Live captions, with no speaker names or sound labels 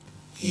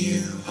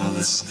You are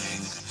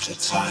listening to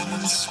Time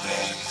and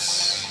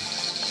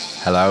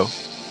Space. Hello,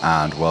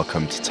 and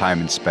welcome to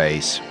Time and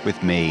Space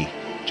with me,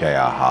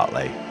 J.R.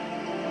 Hartley.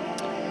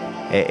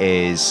 It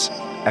is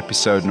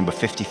episode number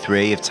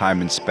 53 of Time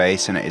and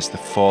Space, and it is the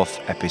fourth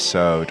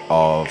episode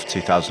of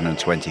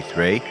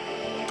 2023.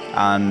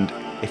 And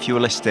if you were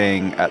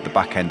listening at the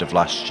back end of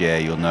last year,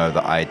 you'll know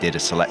that I did a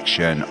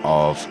selection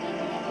of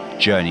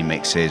journey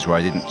mixes where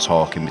I didn't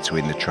talk in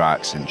between the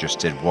tracks and just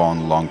did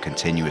one long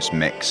continuous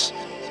mix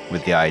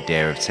with the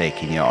idea of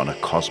taking you on a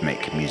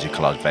cosmic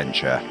musical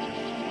adventure.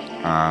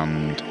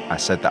 And I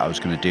said that I was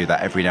going to do that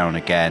every now and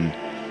again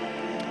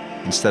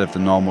instead of the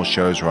normal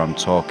shows where I'm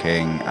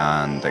talking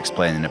and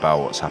explaining about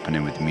what's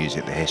happening with the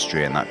music, the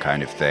history and that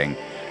kind of thing.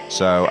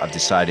 So I've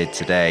decided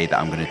today that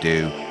I'm going to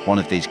do one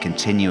of these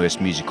continuous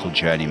musical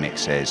journey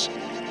mixes,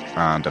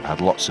 and I've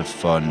had lots of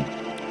fun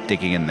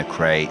digging in the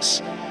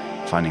crates,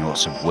 finding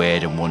lots of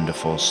weird and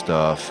wonderful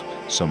stuff,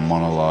 some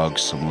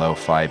monologues, some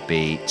lo-fi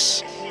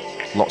beats,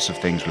 lots of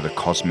things with a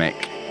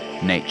cosmic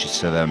nature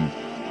to them.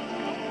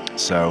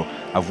 So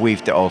I've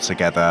weaved it all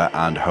together,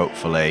 and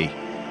hopefully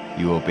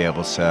you will be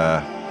able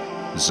to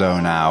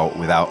zone out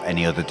without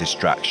any other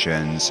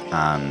distractions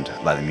and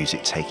let the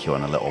music take you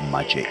on a little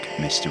magic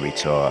mystery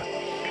tour.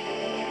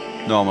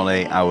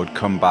 Normally I would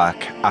come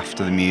back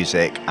after the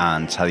music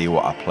and tell you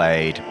what I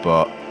played,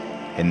 but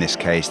in this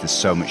case there's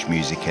so much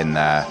music in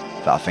there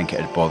that I think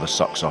it'd bore the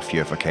socks off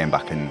you if I came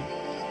back and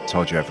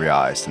told you every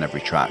artist and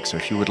every track. So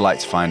if you would like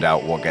to find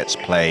out what gets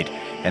played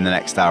in the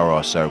next hour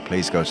or so,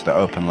 please go to the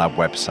Open Lab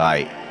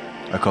website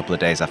a couple of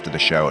days after the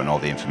show and all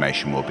the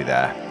information will be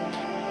there.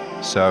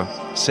 So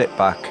sit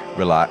back,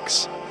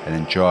 relax and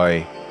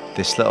enjoy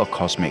this little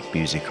cosmic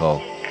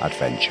musical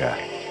adventure.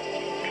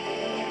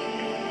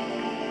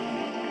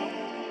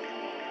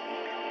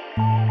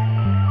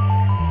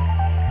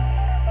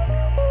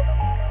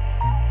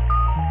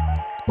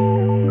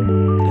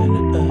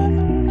 Planet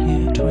Earth,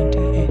 year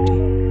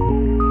 2080.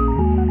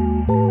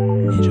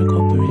 Major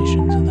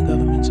corporations and the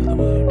governments of the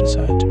world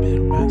decide to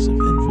build massive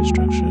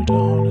infrastructure to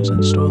harness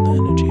and store the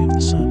energy of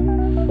the sun.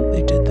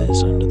 They did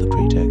this under the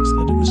pretext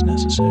that it was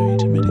necessary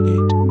to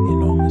mitigate the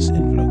enormous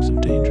influx of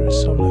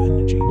dangerous solar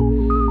energy.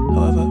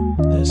 However,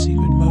 their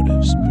secret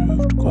motives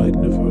proved quite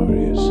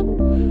nefarious.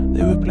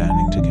 They were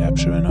planning to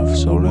capture enough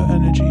solar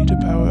energy to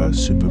power a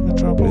super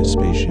metropolis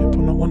spaceship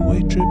on a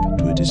one-way trip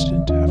to a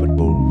distant,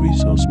 habitable,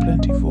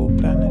 resource-plentiful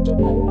planet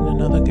in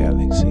another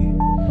galaxy.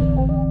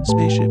 The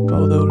spaceship,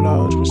 although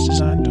large, was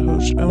designed to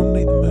host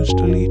only the most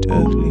elite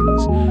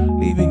Earthlings,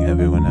 leaving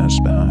everyone else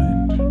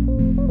behind.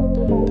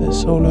 Their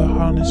solar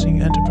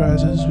harnessing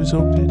enterprises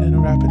resulted in a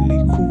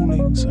rapidly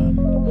cooling sun.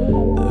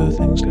 The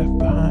Earthlings left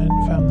behind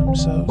found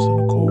themselves on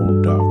a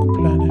cold, dark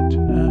planet,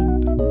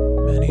 and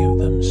many of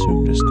them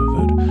soon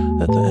discovered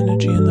that the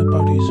energy in their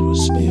bodies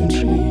was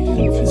spiritually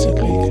and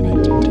physically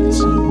connected to the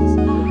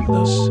sun.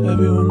 Thus,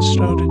 everyone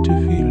started to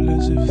feel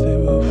as if they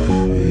were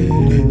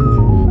failing.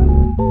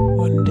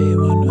 One day,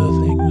 one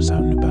Earthling was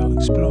out and about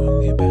exploring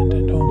the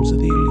abandoned homes of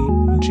the elite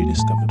when she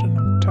discovered an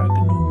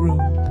octagonal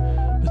room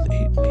with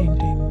 8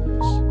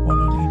 paintings, one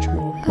on each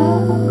wall.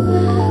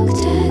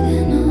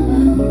 Octagonal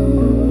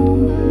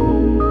room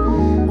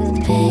with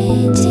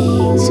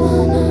paintings,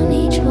 one on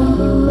each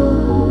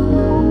wall.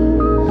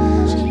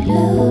 She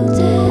looked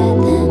at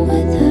them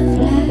with her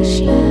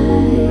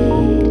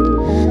flashlight.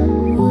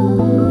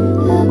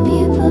 Ooh, her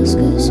pupils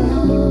grew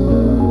small.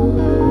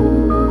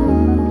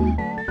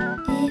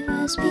 It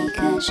was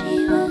because she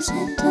was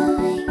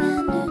entering a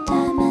new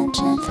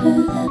dimension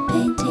through the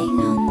painting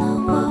on the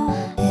wall.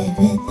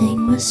 Everything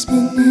was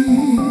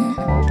spinning.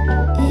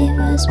 It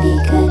was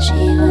because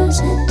she was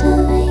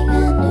entering a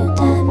new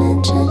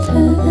dimension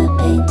through the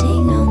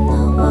painting on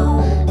the wall.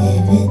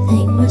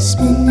 Everything was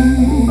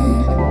spinning.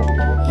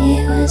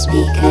 It was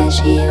because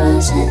she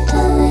was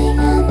entering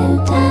a new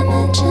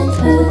dimension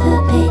through the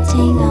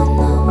painting on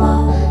the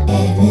wall.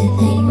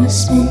 Everything was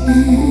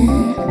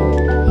spinning.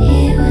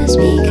 It was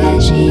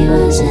because she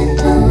was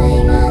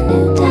entering a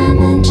new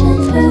dimension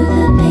through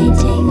the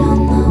painting on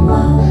the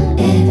wall.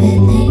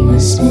 Everything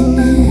was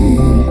spinning.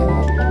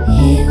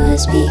 It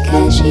was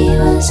because she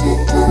was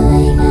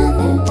entering a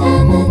new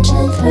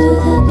dimension through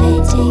the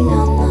painting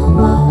on the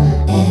wall.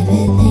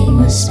 Everything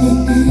was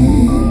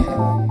spinning.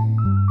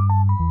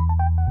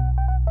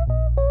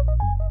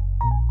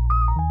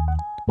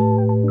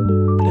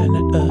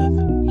 Planet Earth,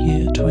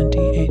 year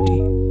 2080.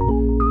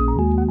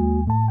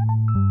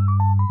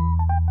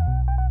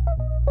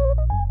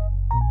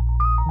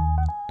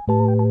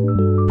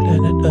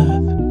 Planet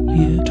Earth,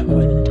 year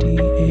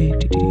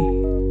 2080.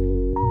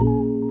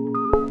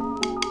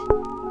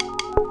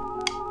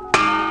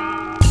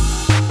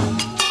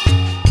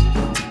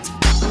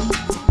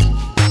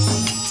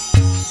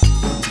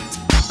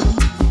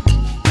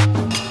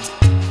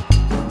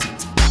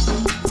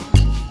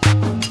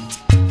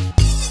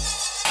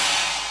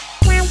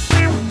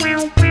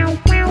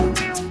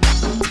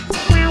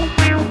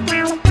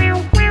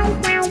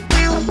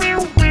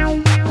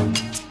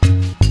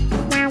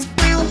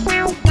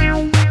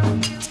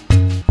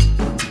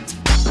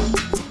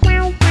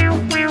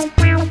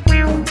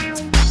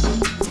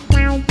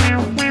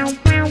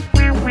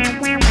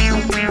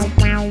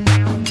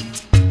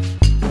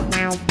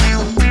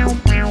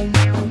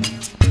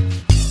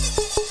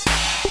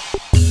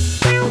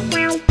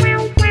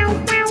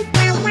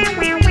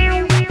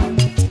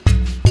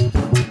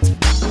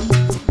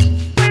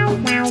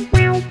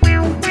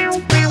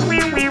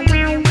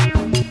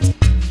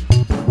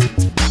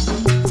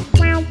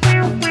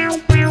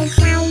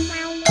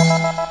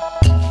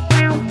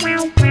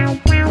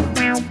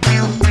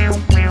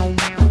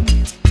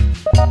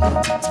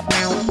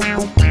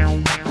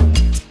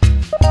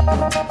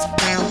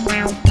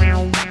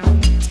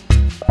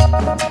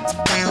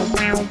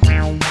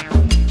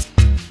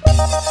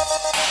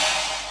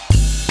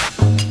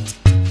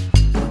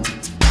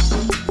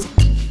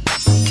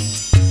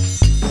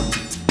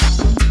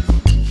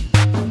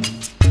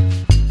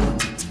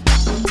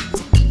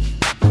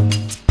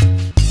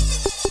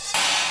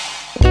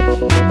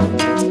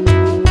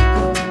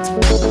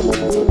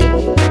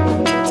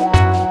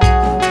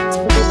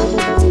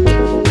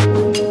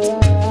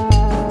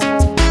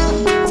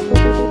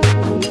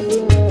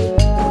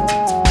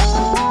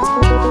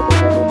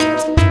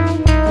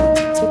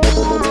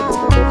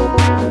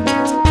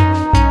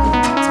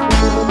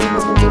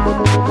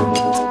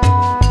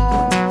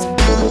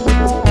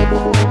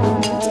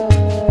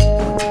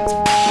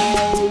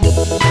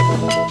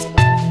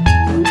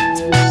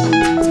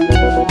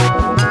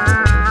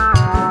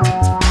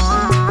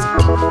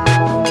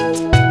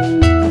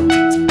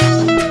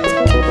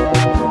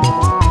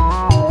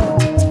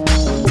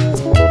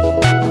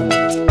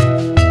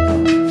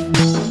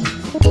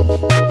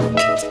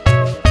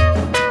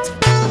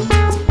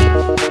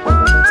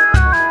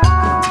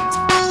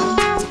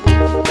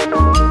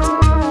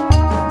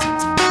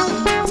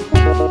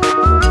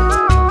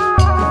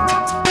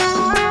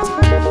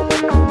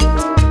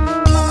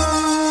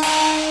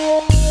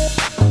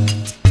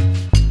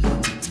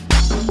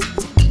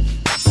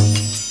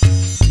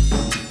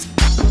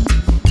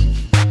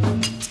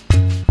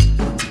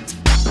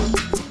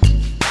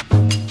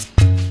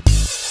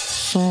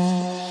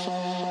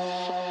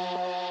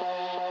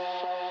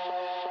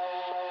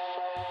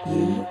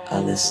 You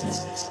are listening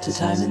to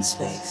Time and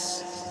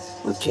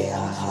Space with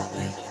J.R.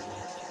 Hartley.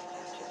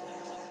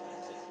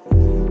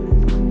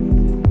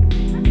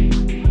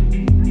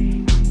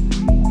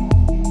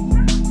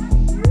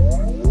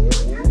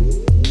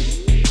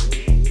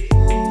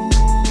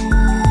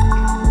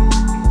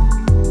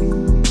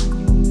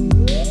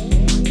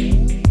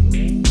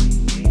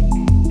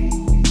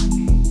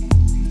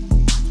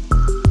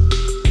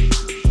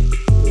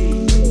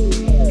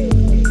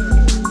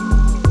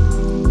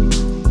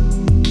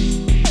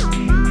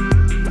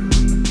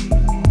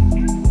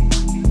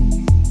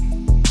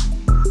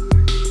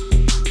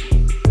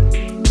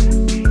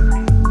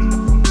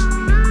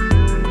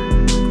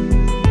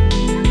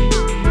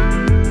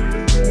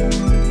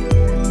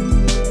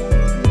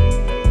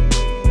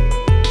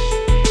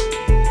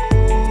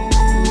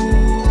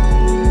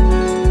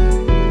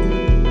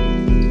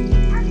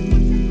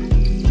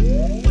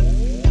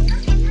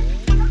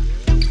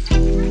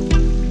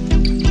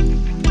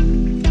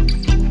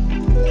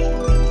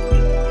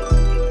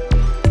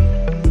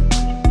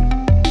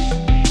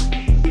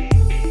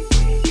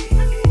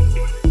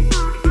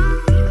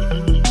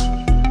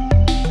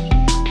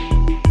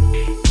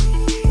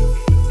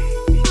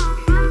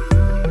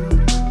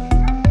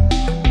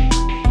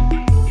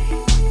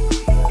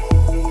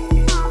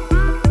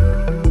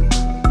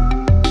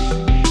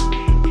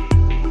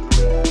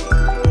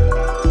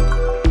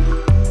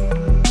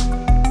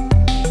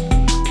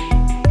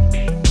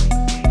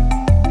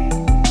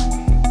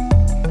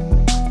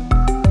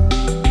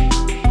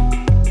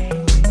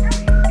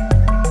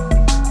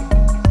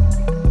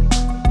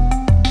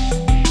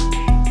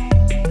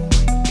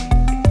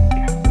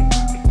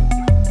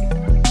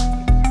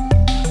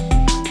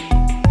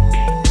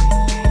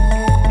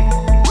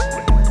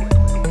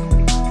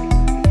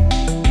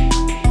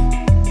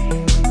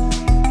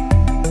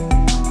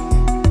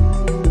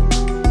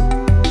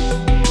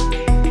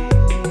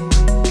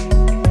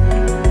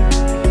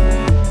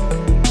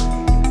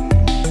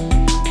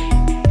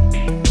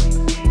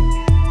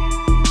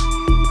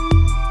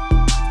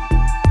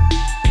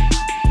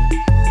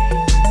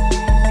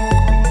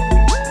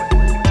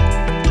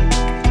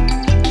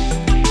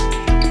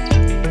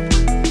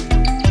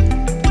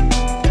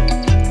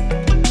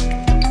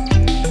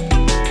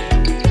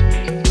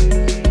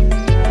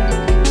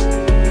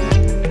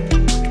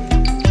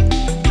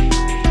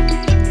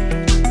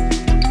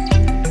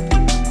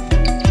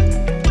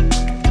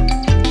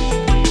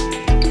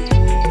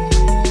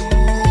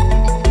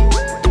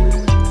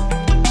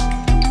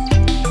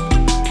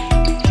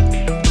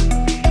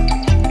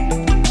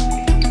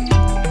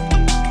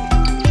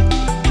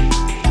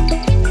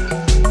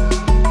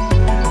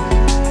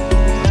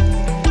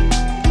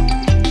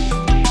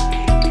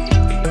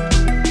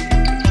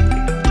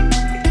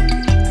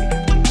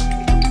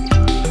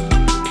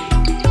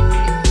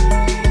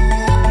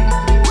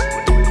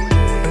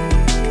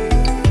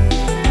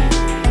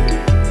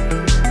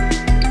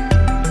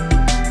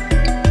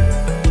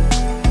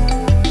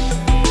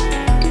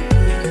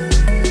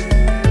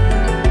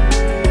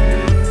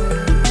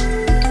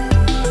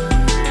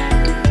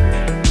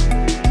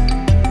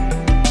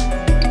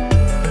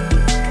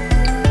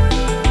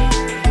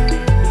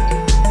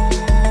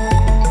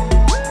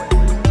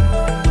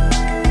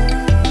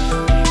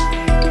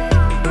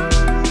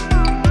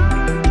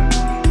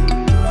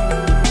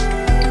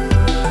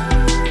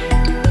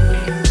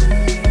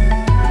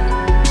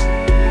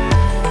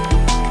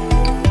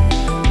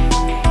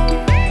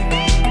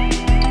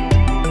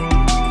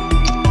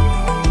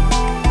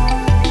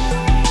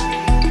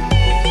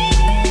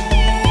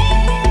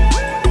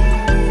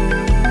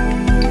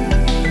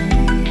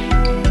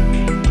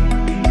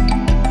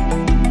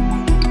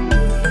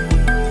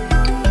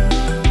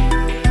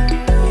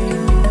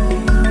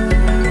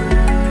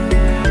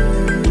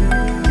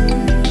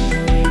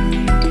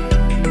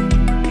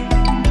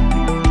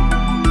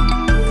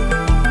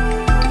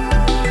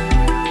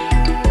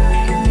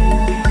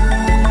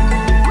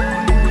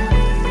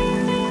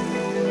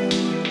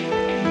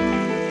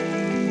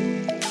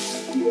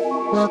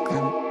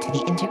 Welcome to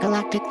the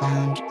Intergalactic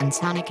Lounge and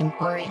Sonic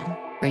Emporium,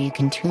 where you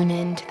can tune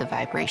in to the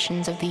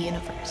vibrations of the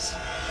universe.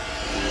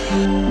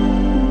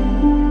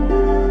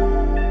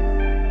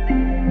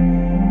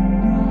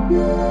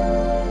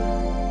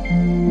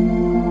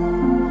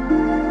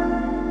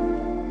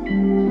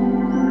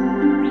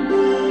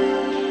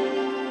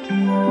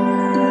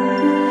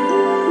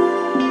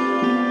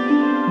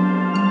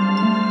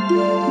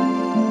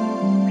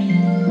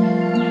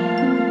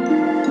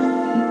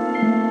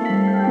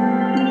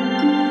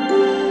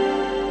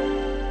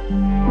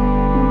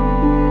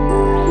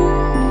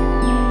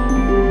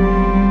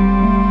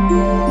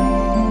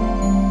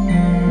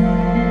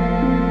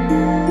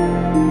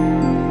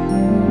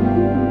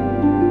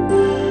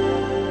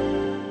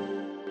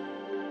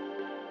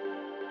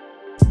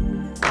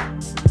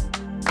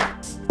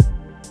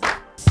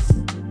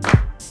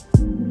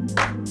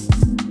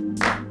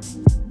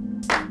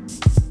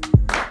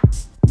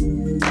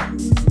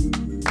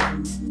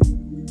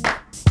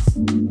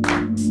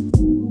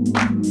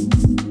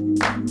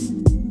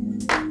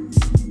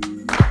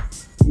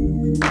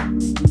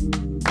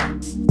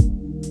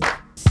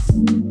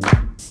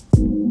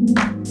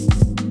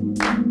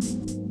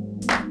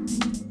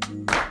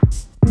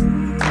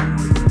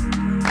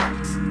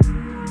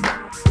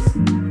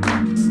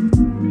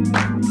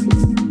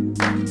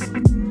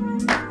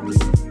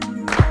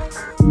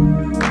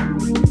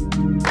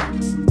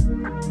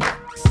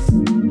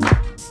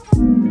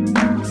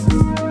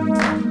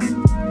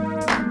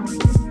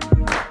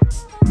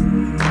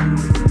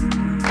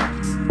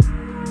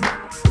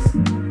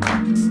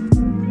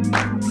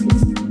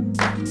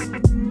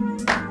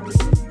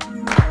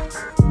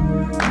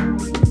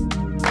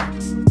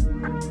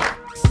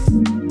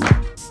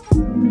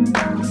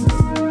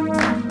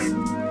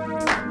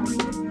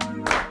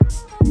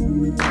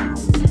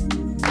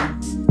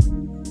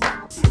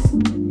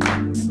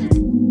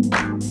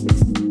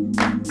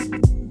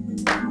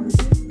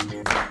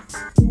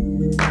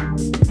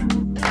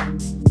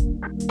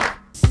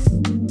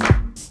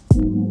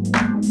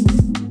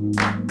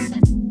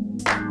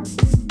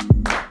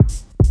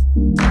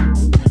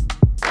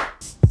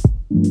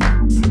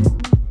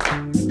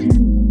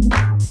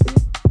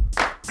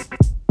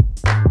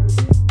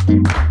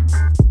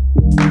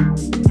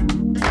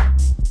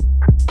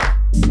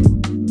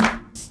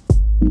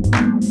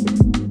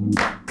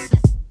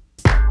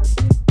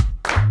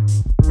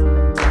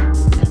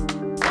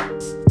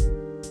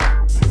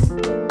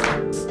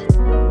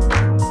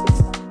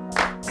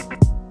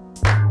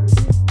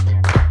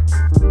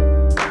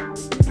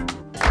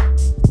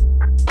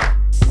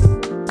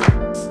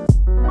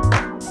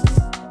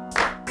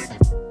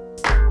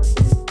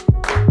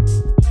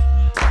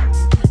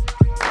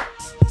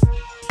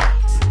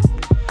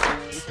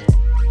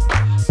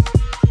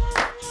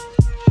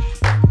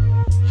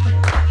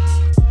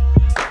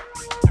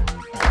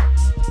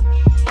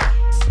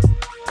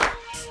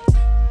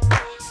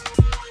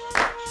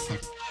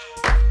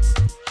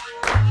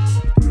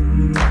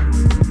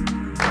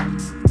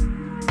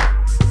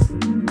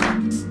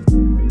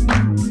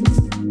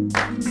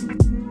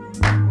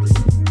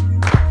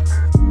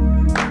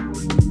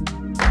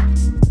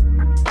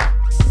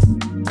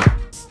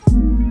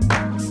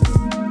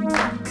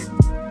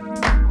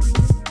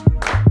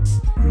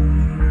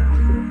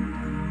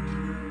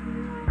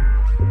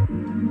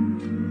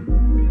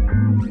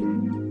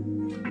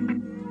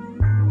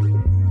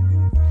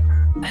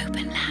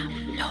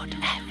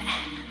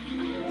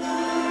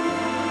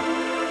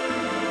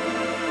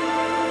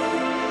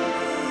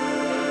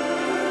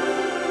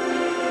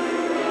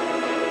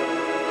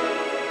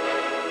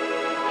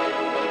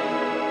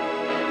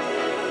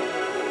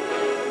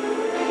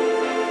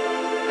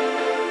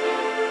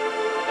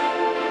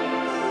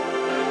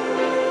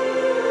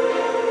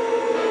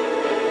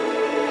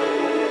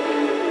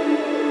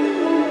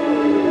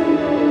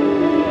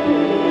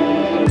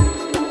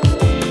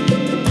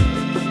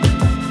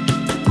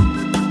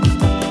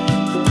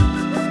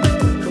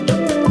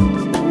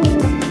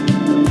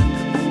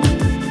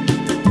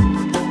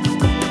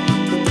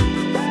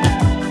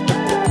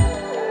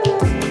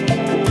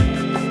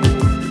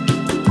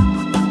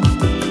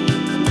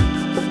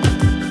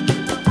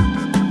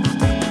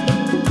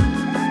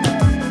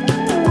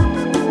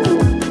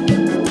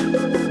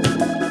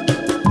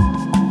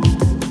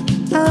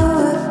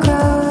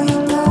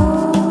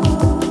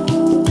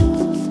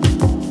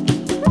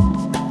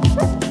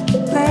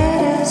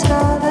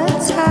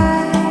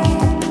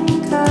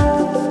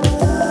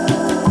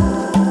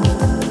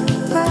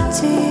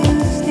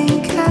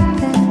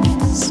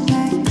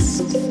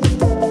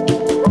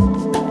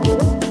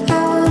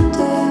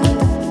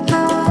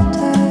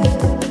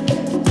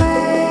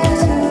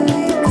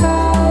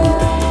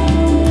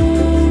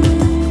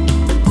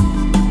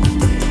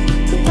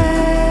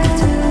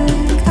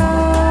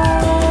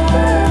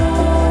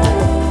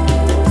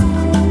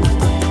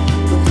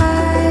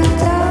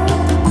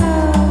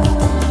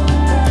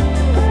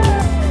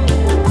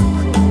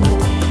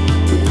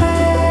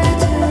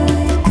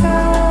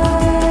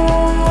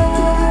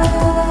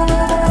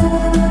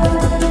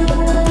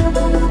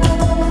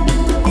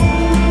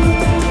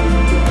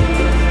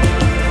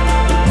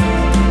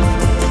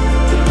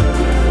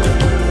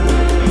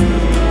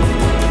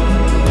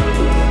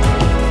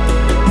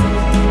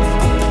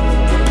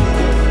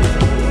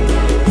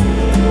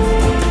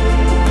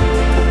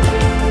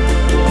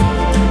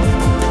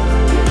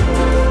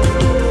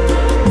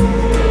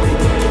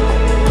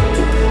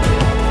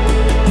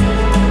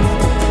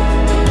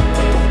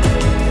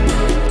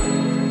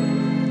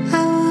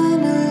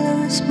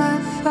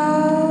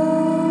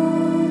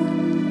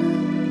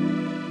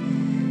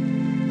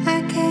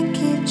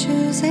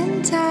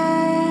 choosing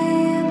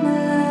time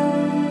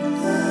alone.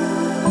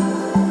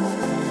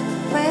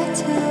 Where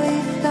do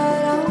we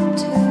float on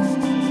to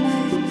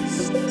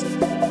next?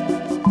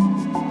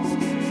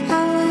 I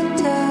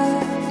wonder,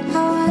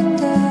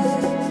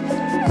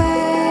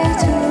 where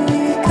do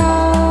we go?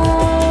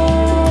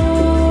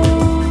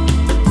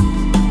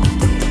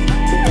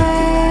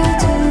 Where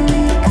do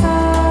we go?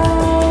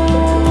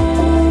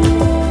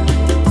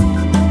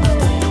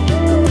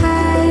 I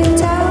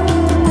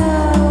don't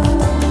know.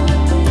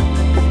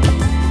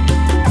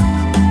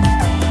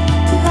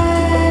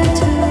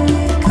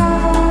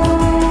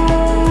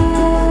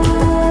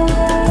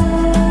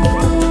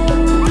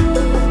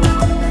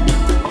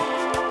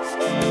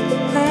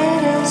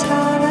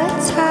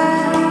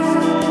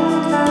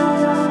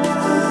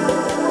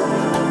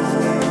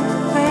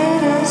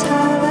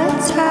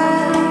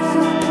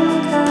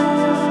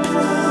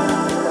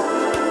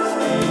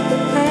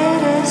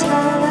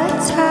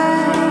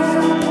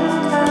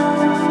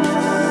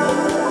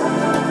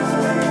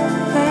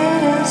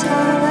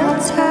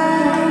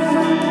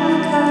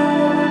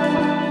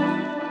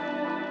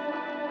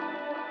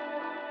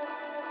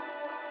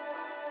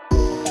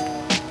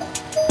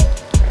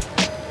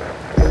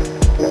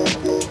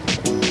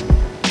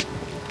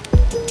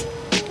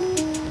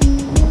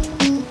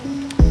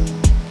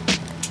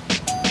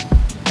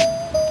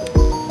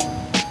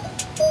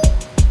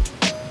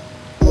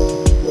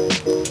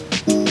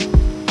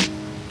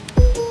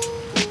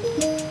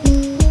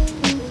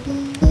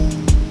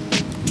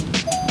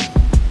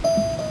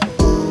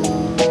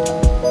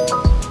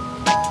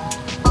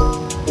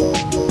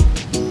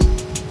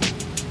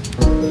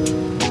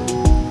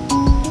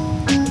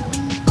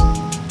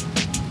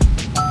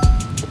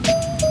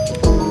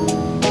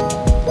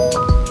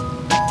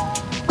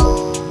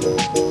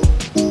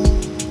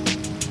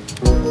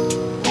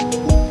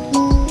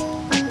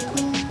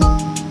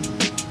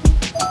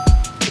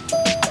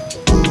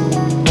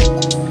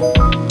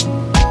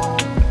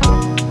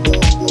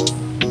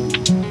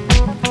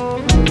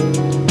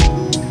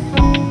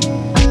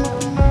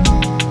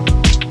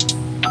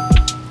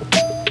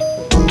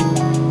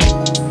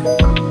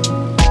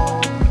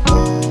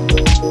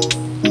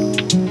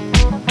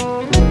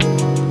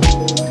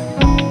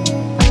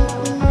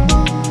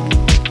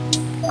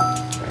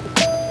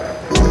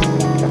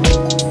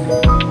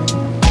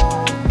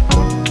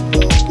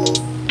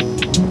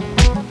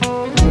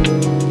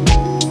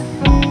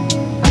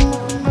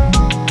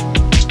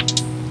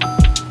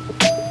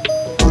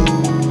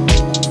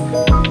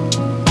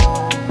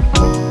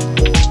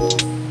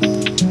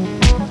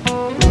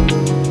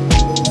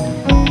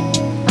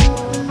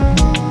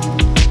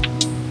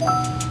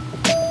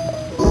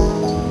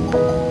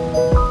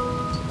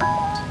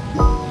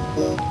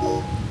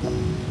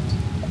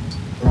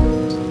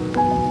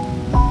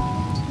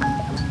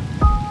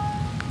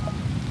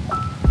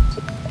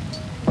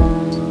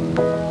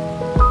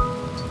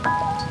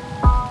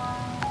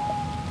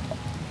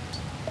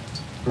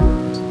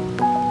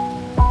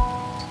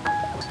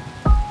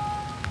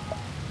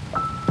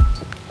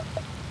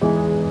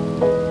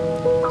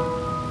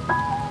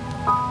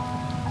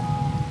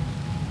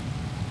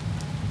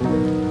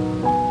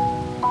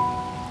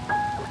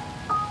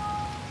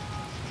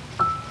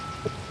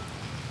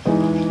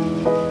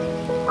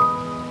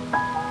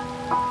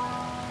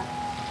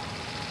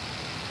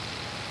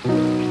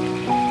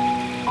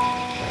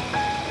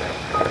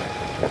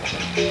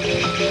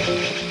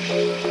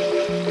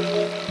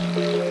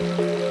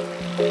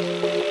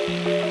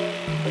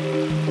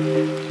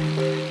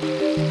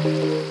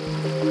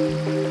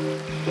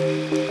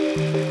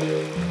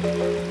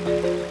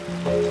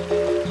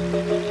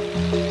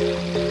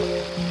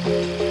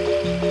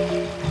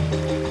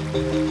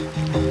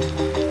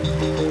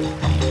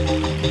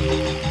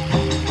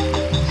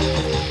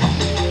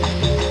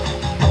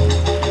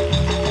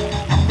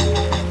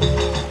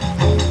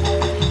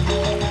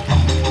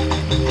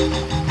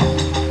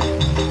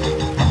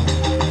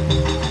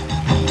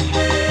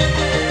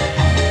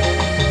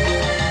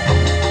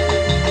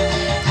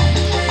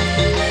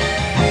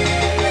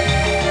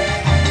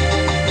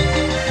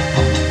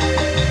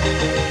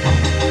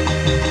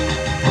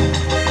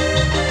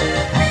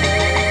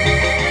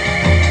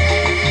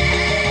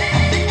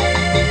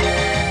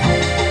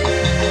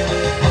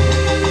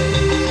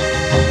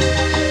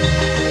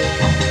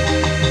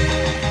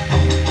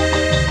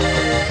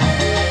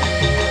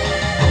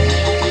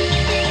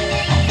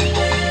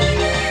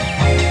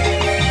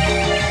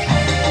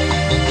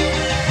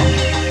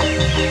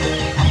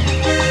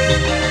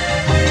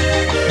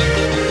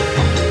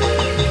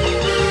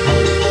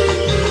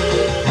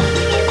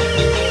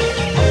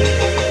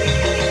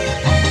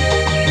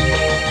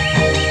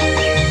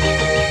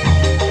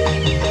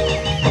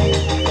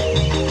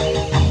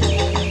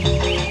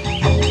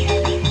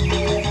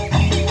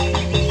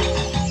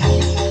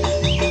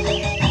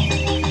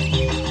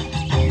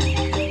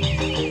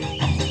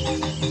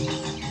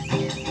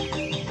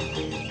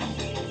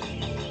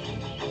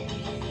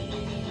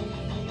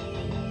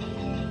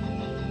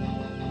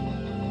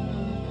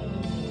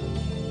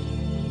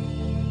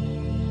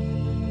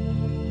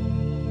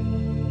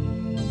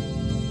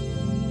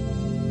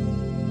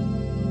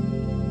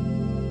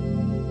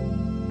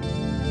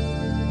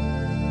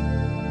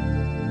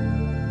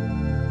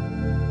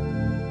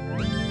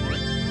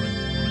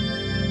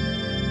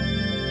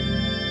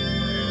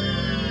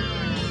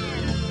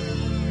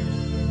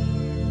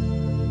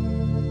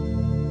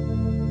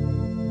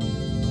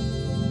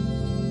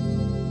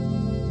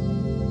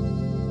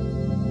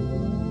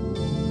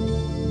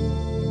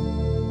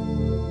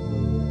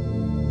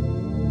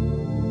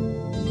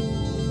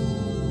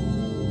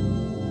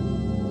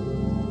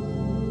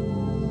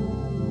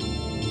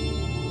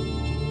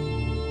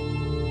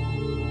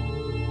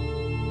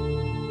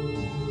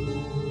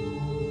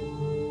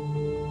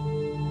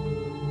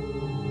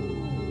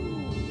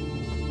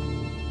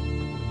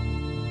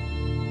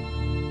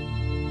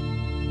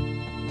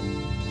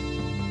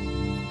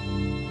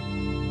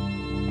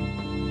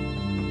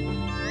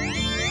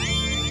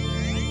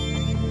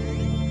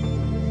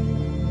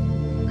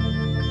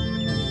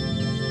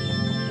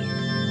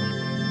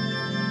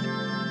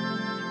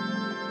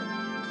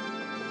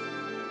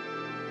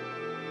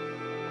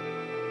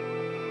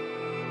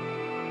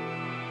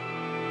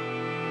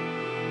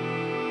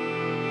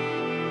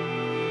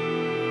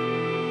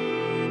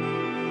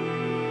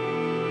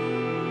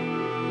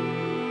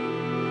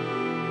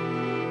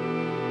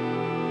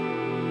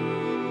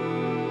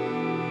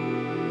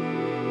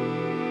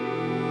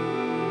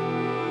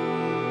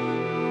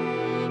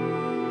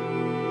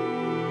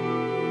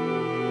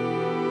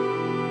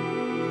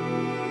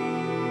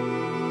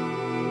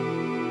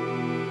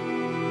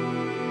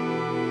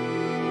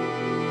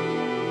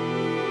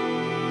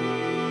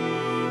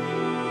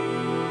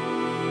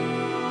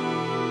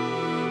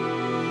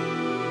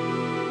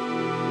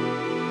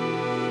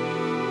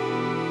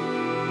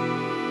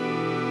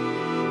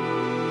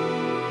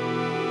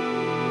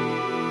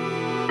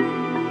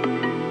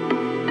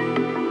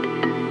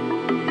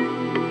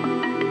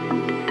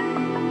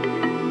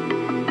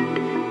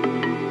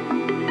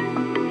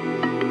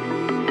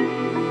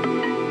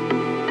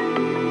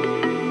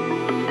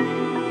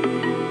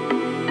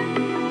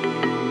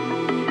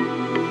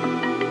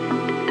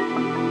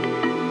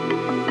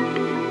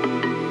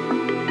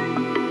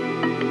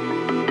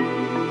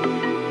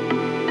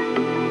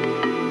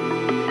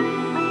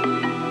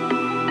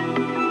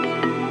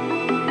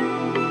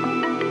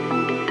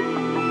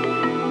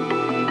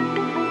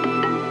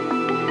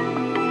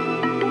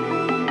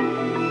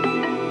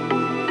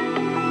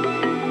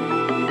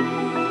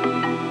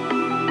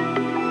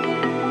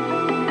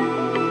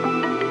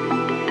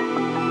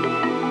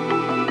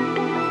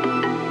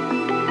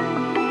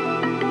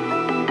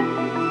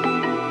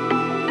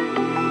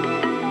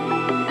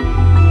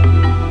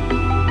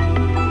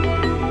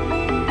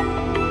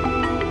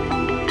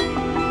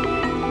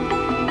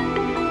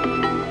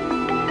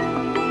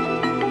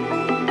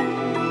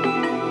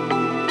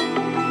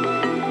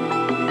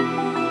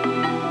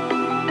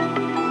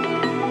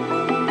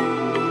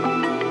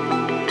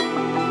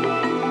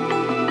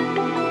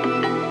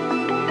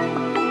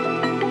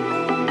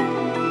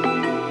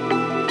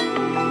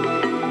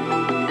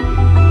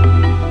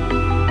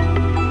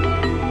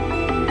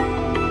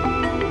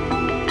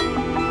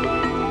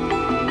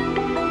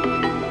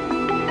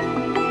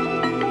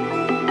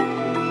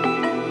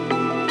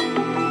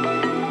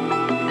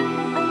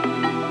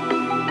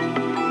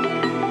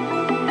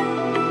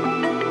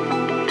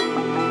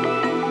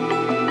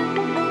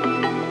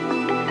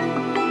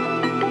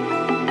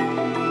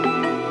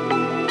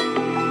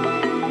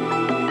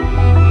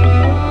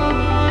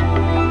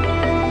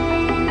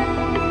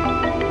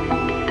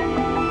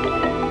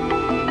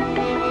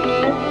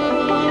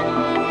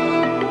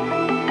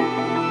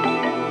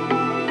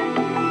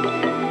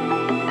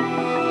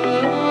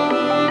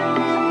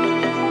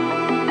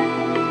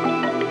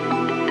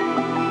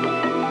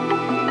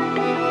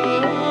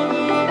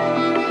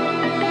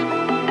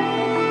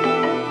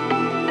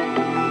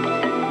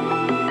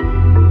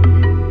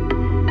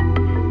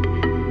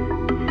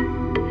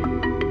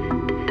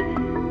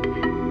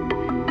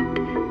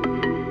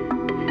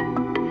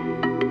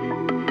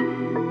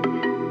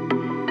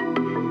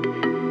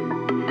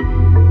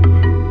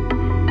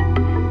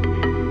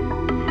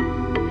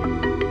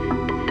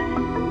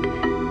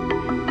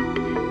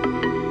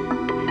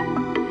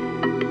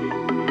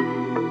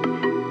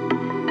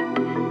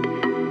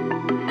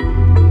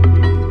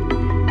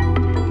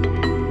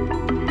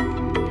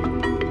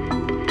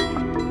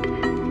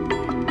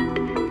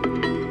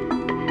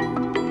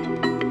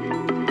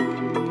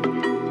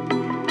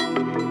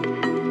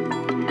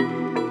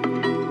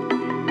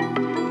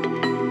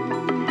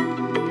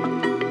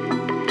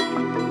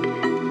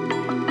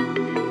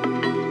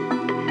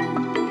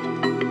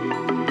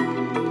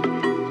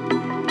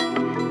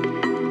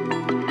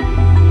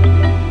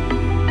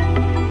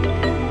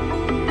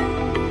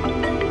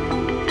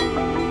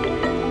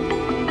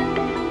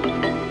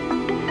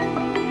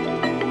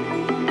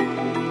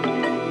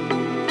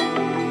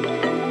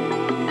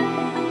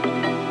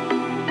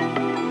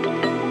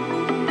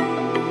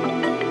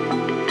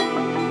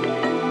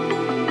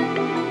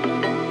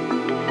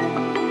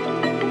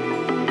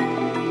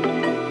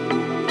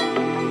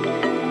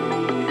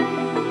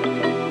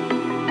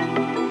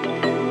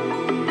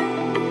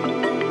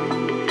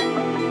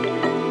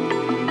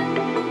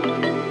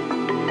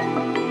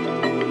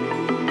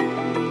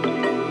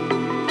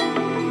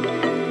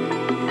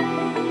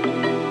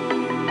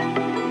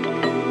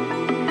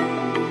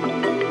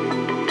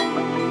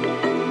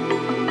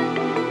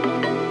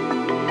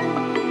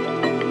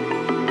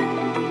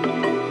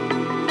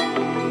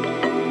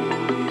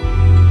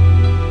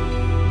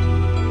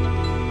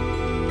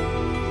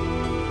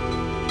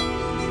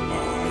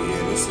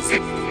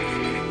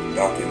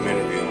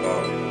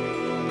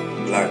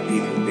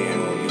 people being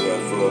on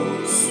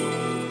UFOs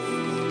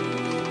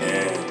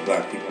and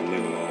black people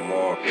living on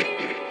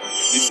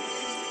Mars.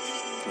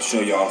 I'll show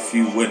y'all a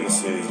few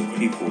witnesses of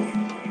people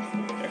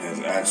that has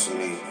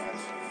actually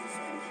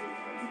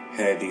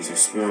had these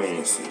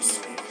experiences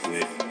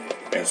with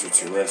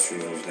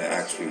extraterrestrials that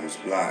actually was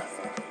black,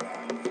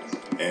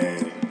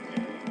 and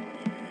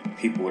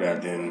people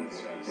that then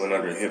went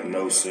under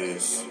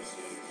hypnosis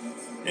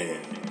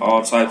and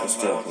all types of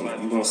stuff.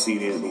 You're gonna see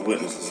the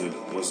witnesses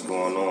of what's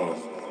going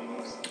on.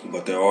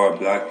 But there are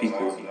black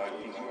people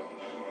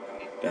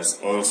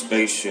that's on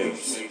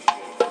spaceships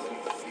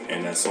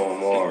and that's on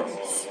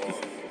Mars.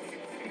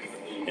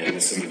 And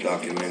this is a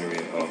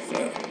documentary about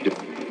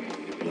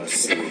that. Let's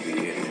see what we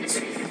get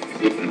into.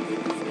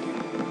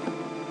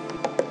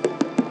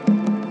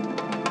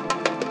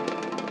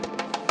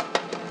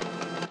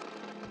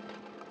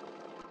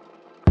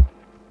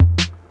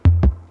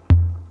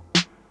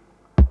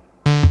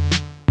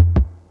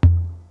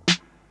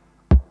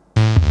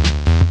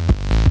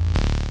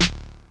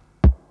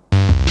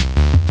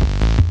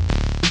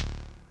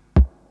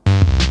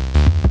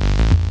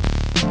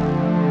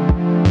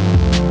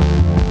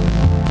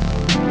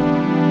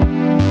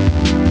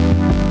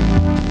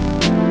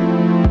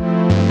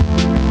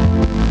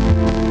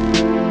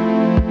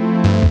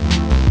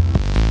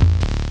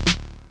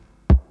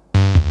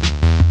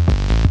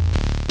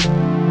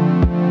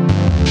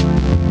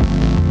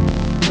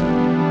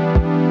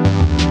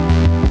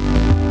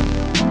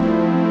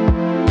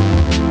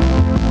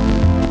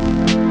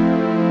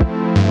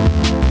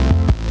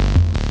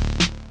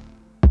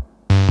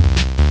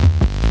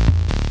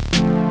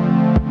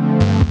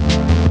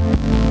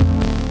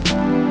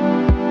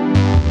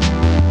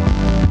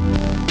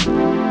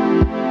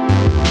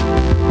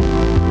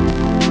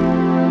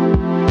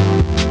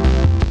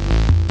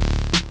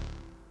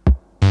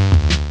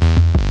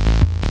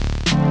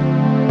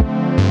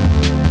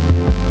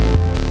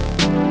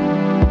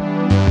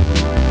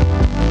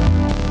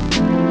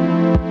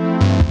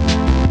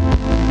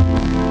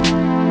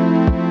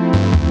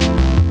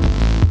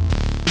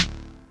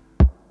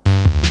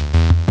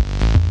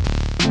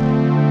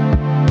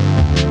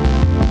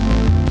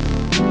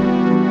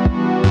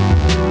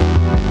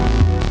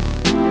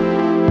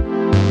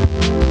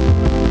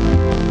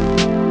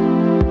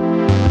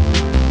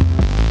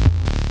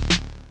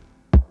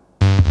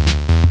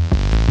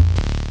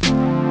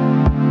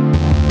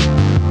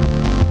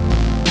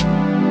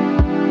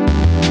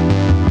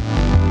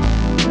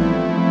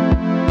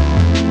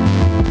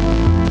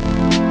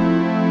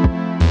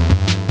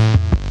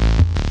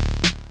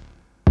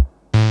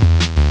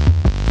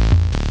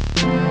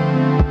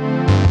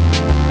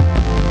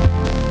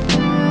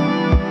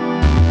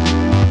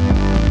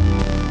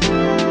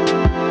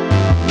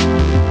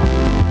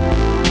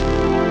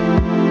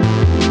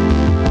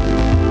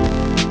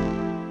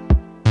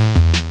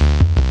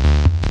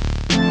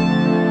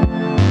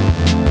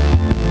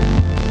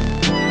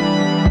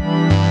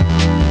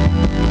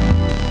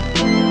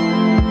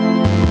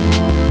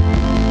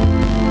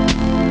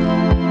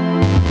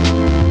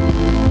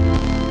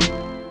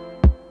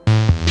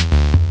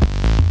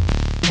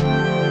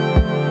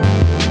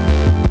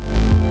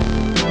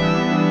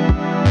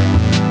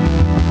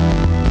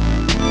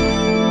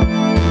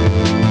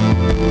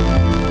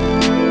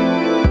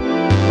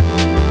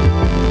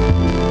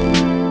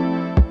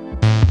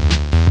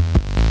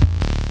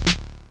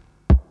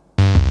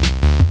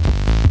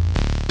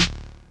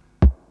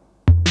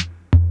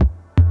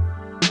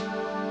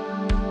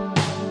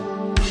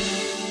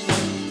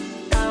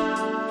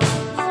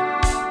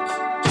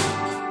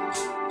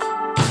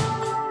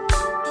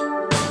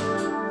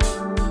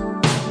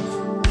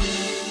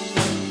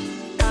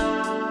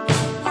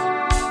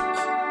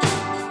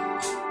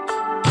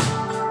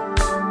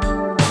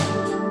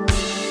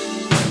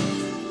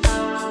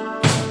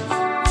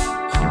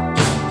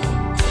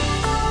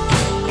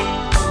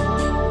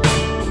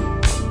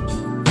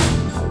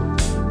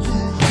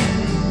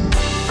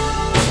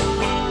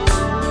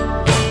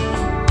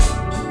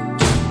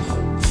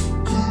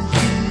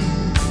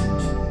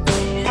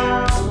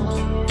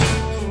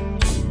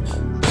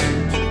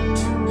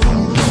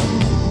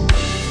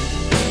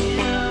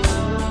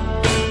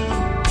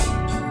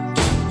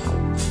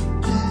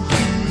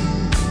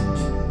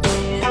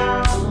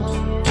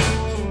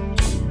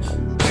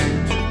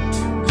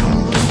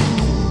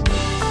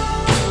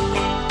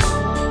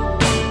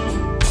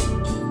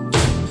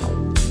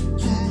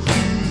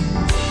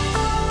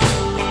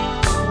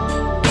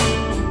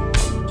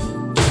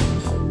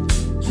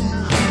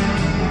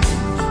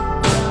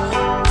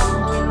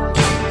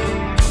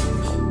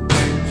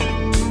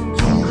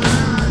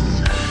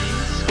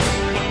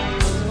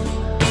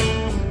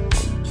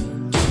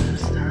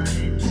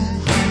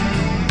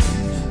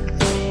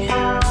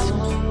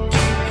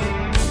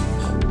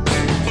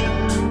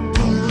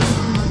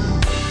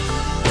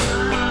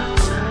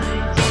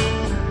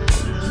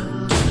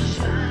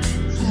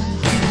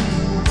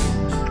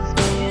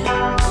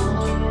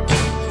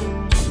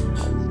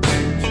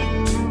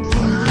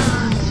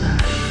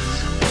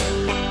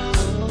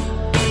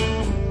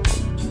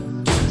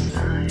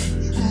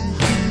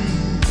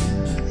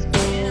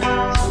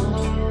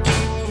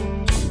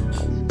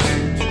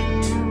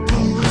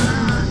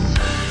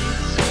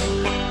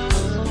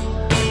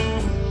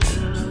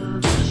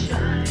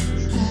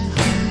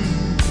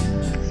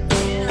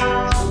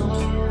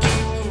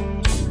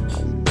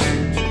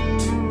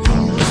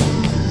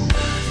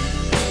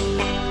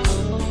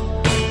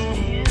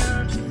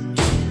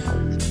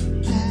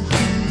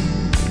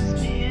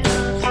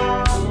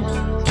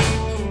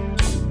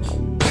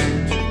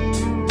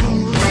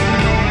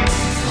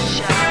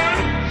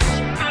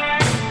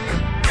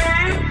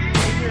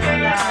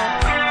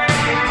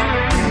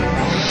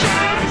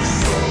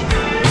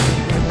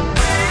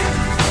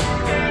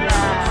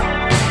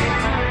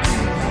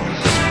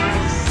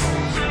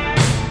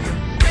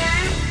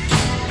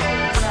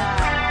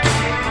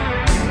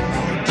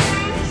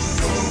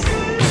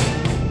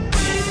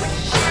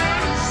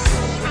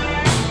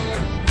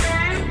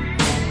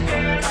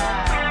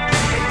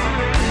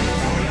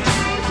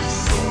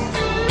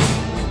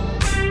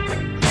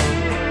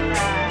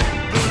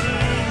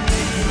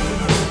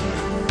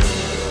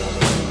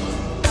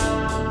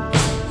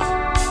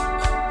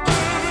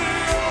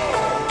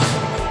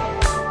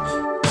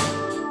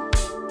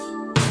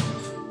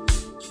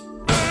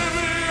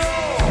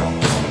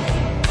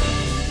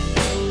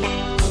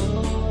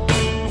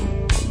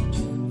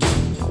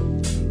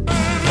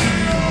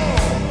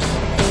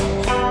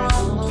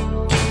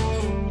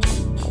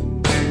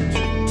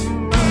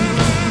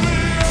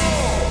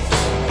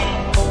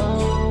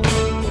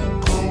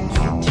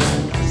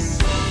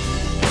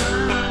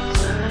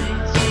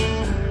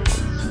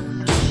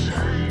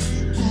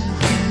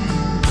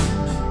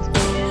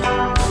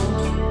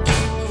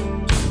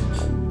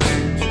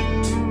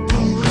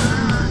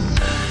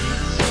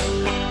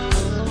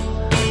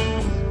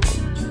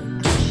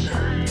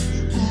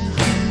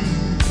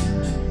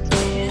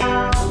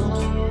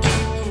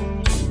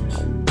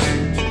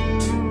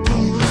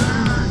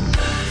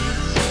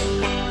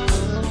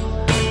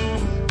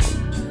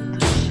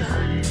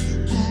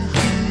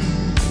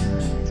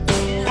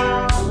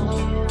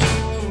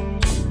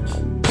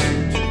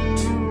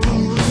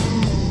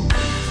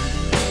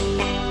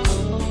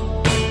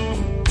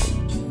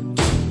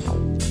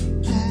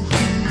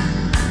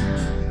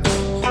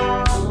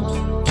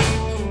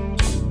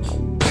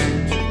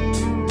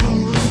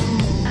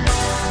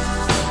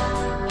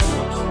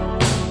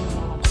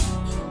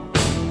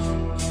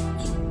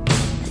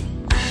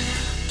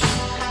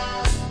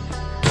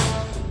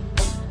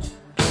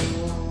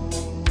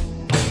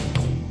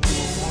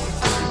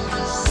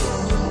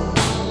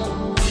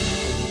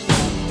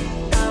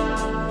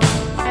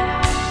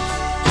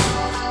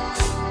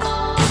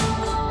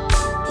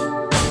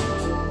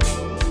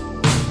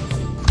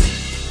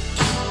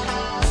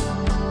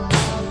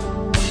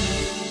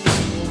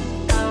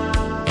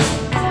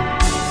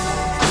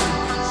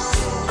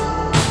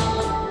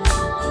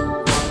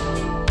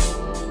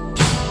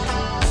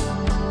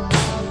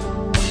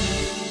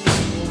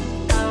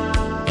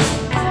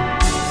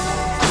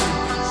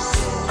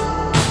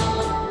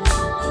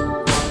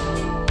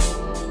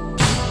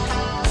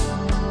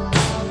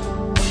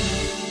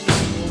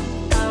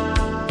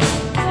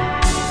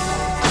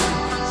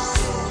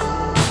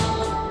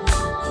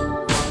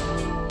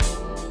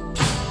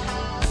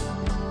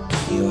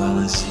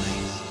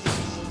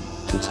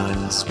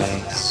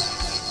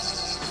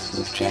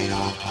 with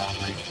J.R.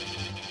 Hartley.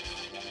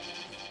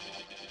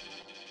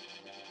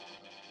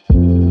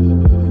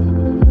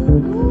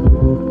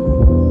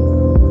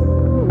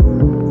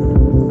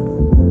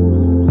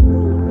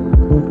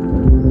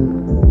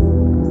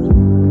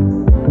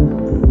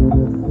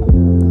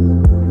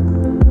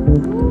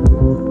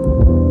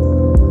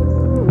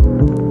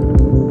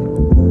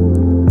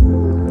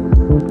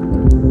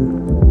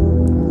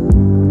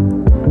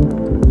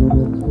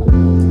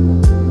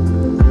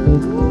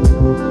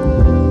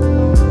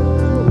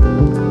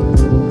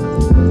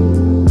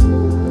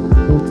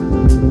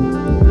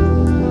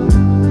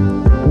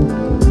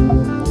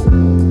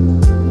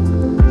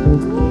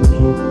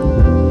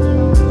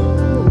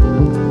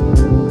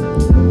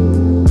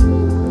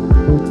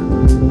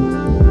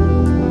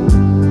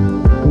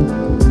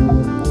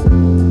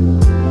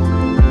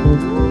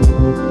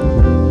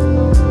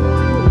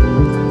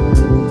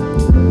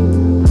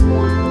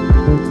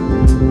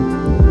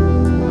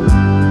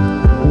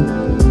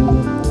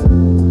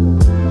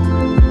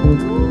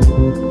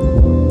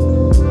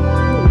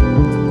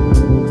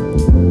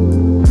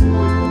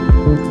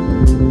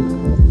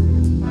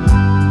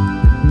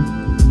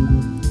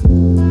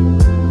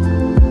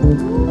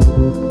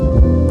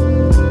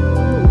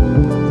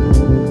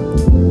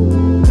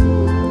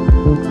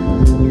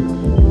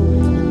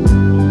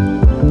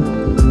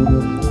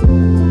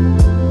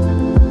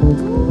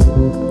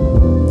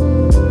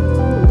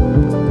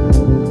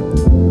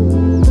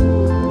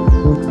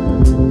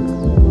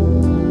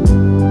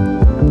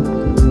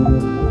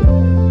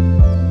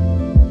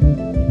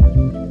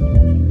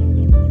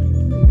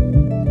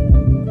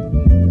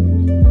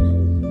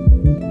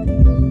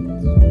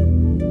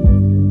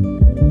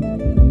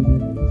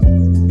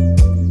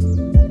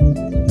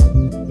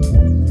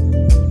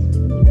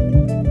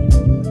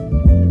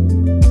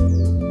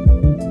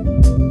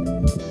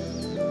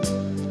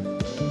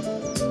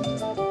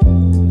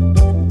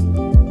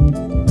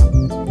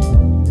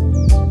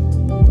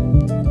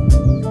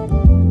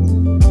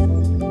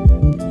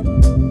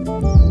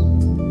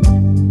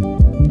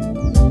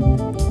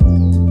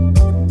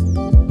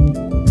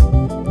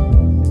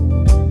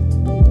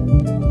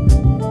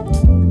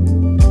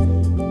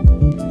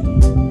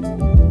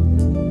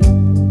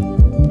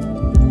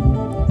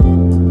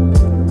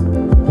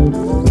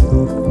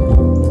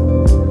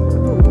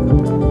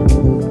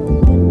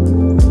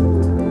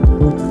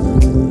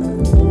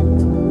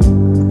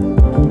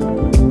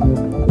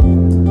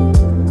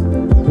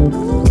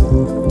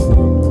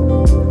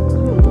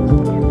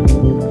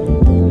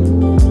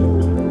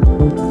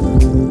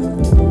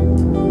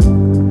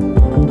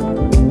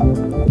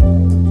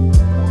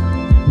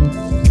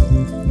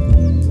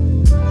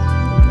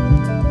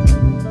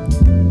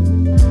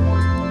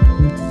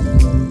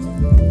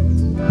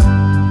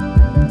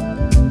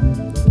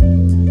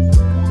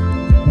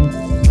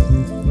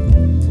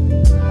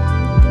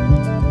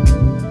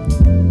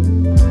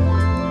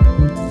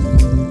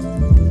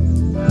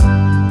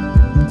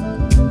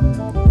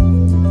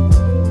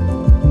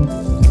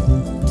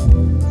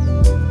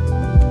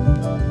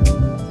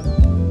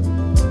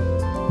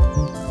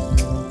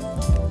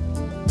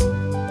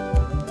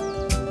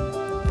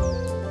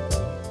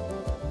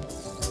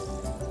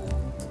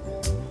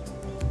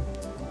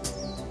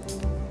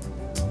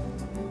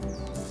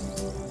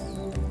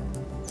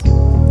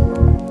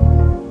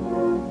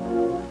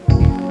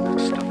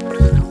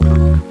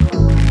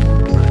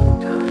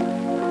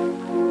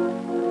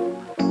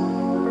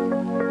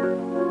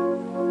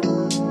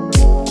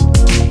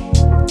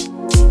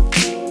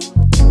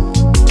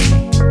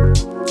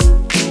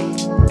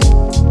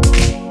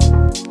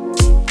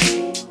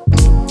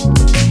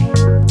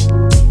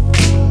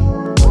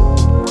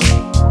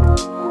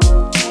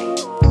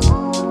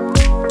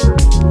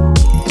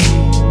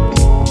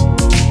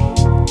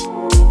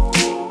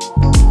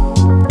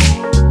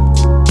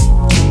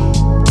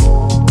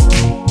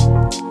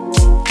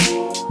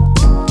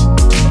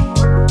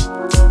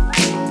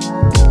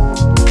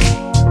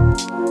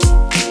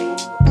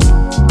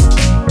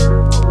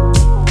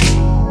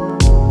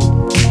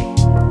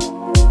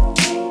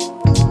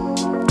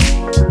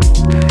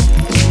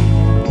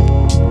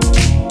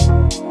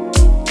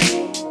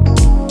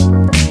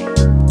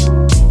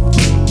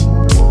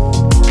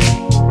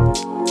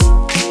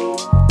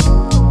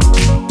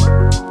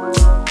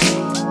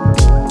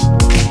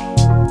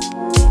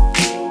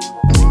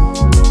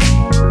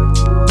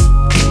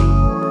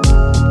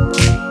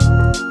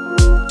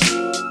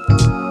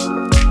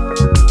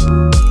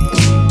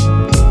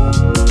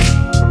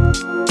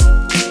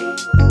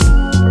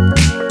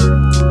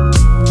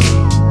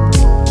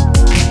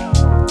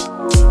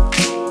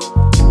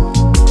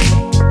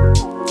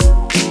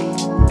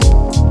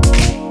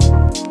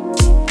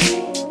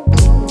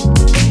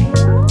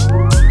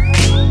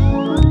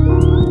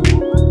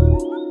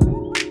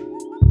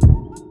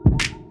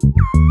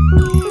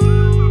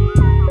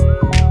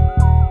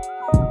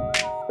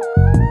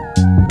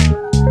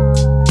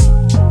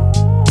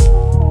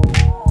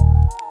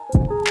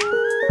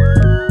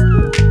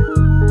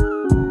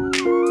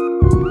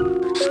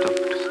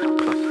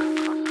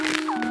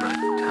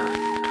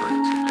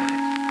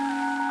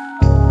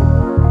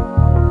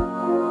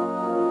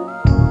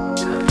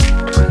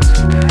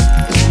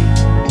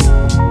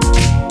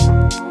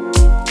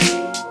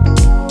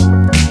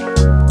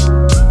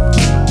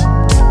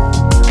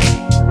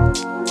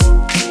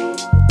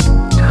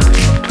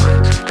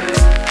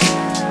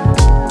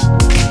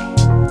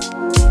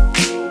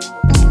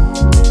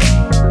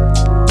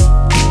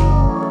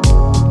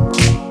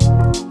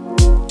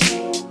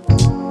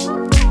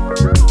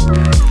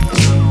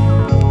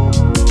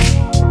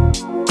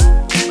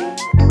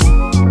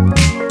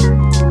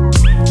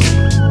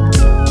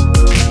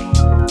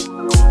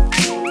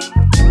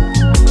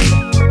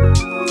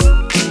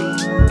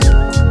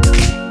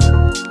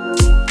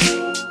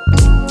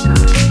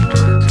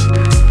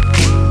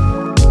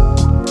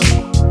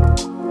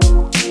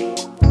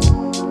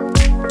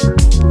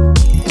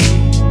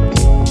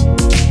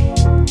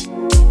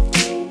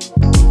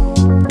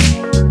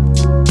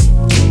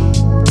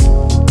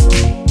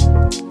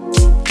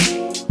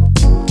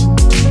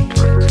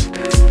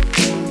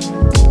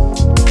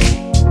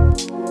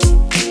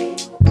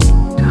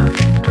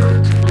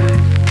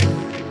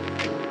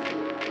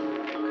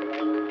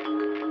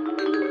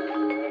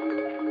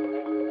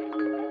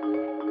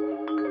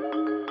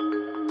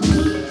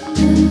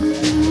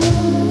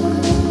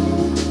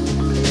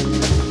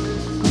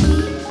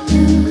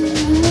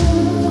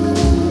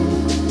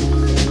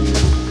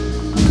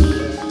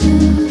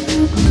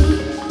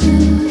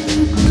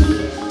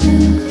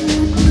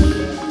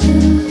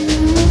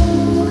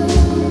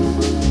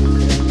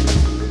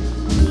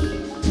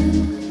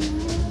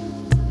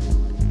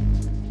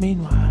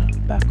 Meanwhile,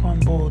 back on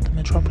board the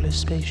Metropolis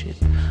spaceship,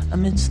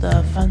 amidst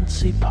their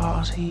fancy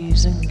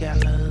parties and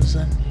galas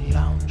and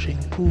lounging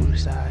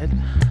poolside,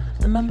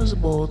 the members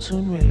aboard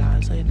soon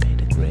realized they had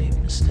made a grave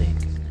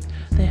mistake.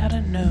 They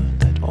hadn't known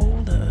that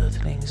all the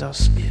Earthlings are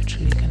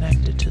spiritually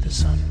connected to the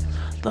sun.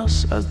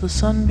 Thus, as the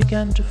sun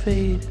began to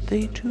fade,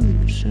 they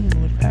too soon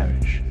would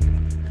perish.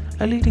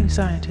 A leading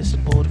scientist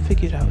aboard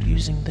figured out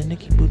using the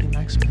Nicky Booty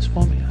Maximus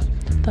formula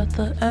that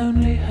the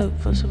only hope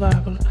for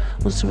survival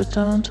was to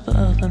return to the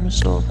Earth and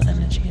restore the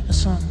energy of the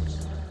sun.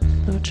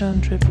 The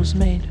return trip was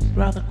made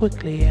rather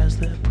quickly as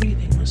their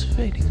breathing was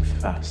fading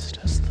fast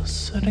as the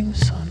setting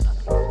sun.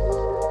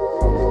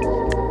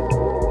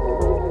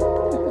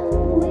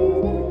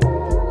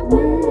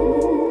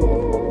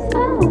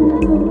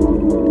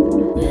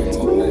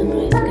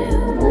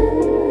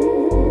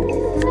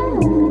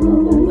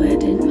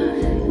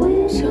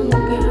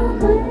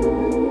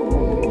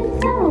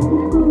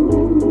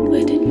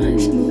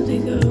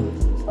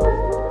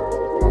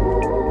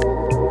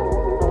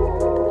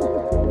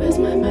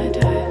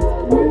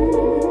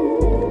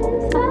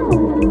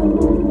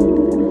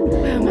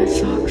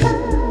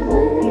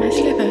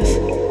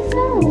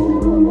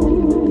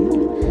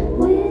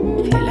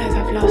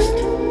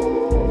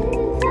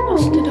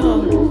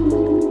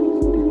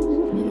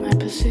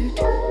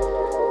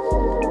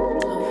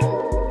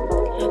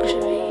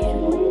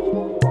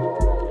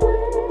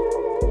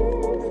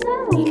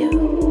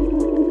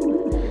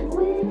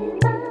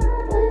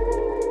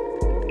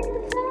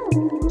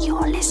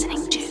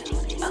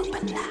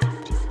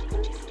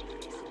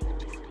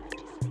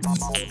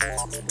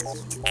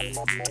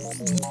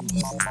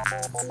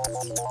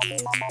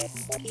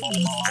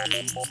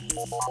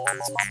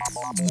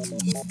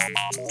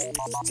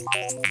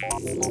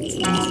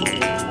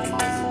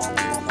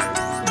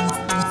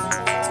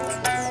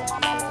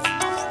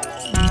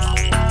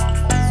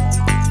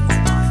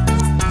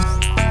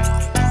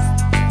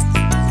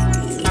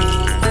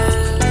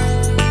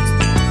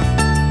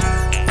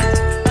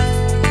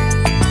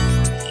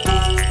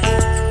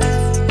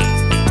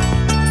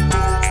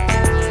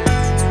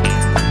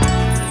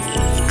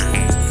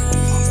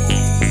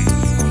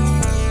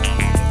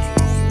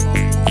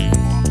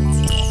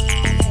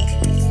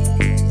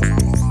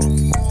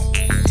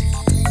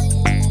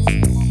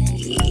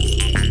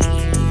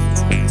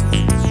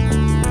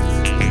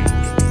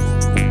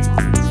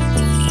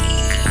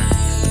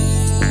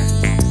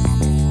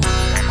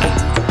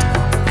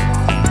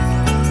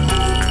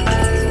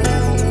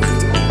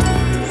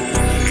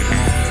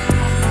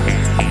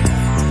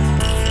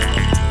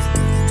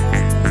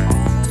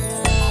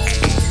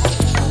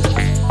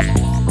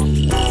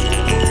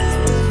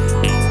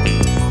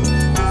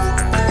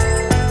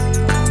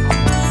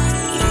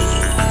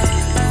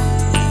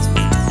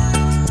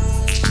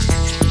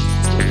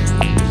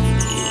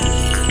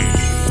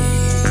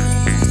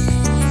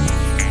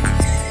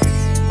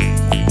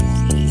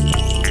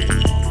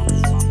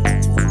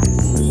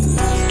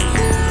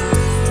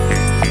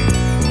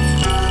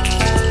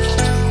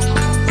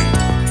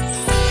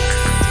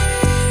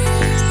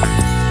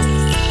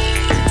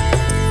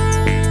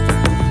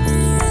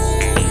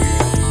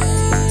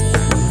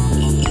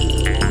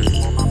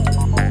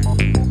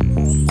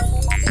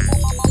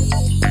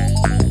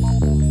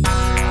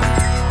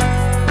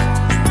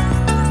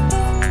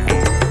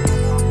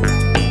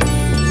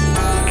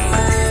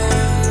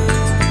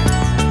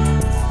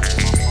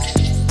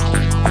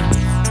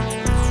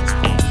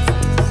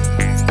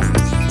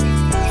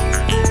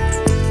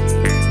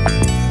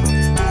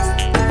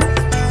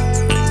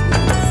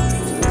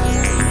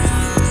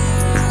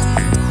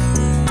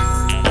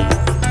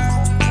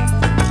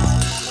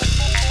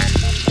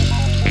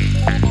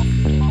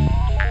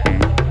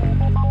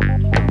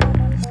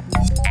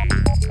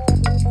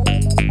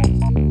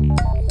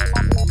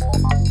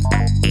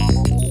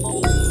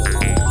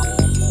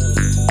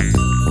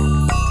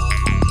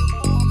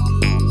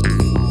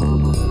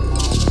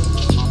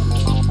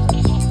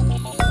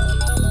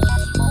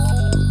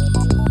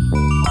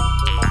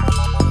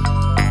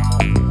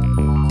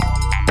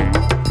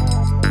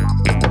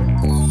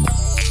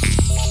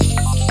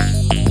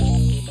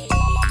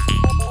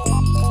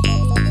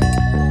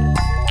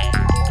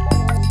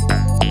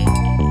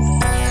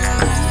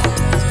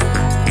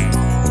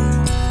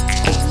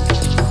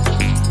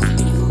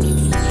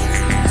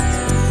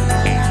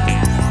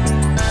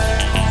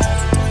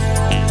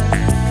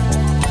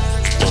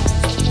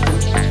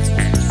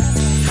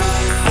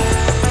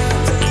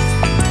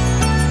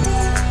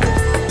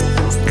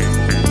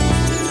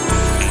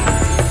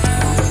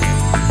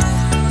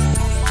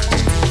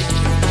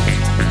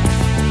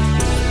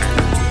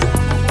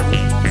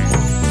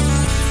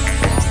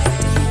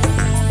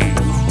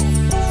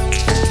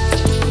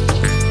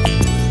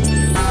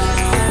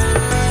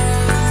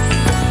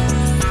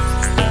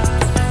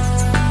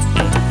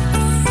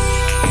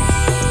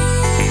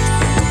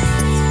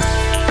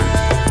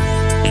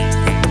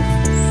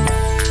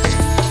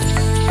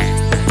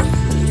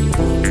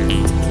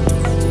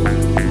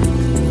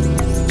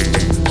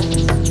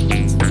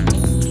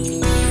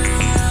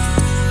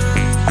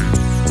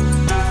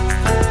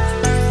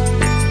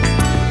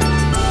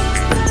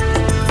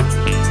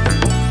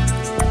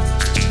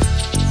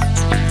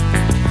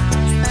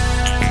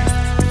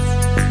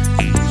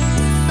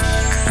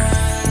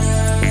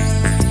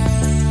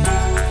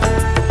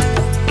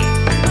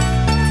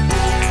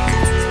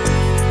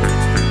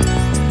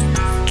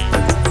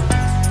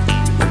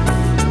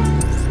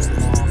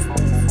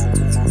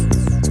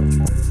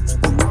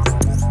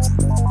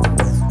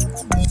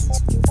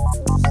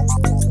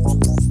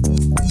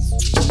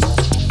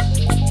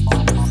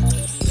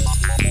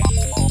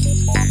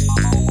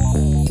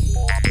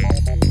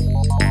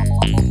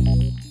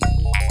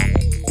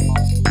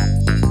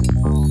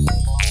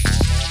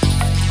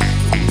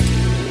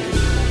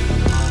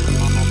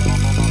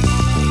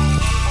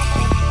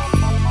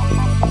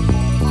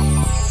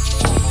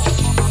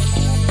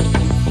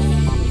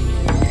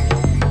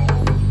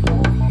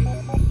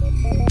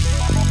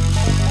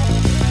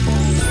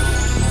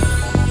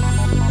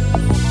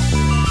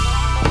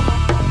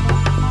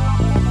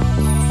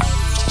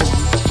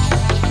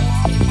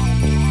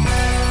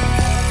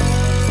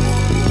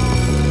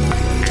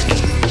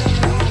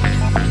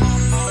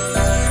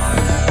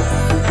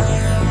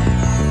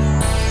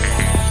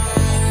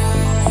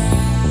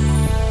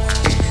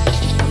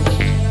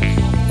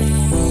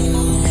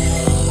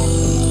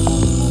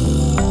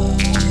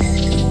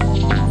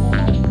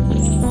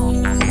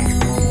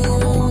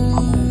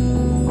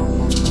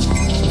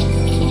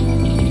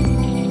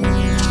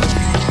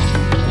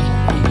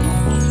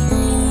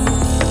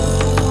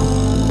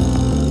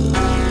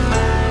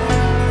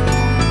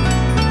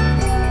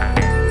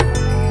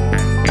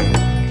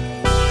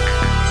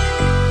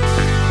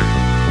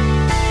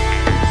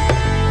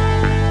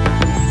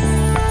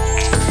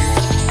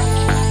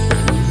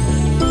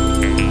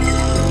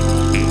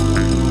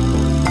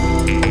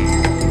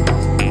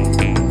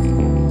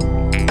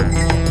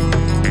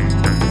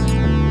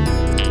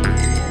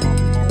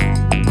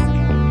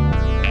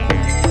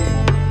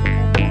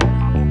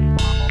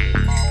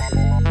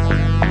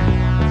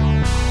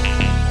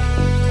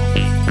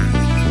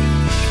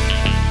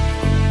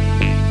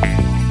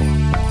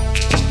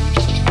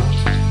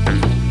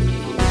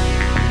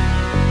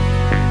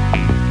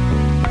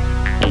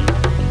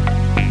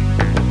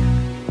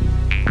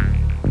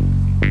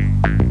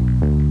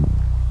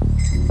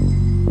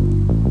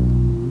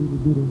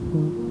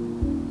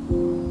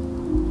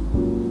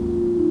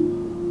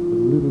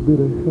 bit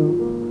of help,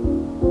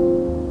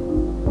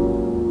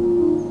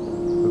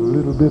 a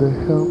little bit of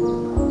help,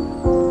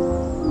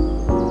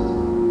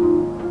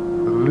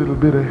 a little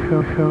bit of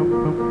help,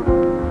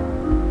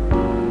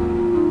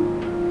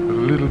 a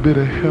little bit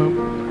of help,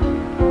 a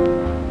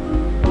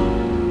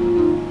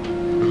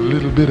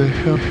little bit of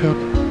help,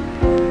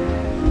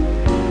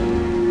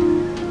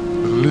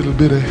 a little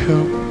bit of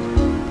help, a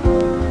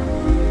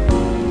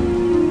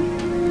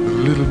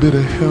little bit of help, a little bit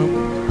of help,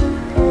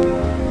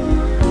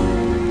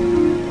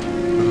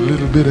 a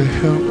little bit of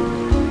help, a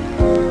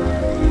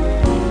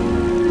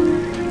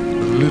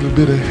little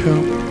bit of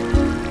help,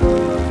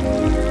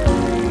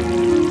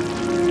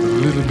 a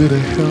little bit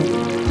of help,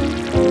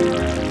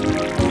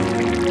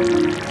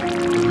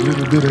 a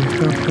little bit of help, a little bit of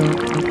help, a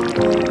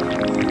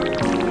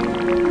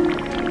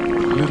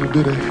little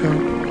bit of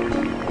help.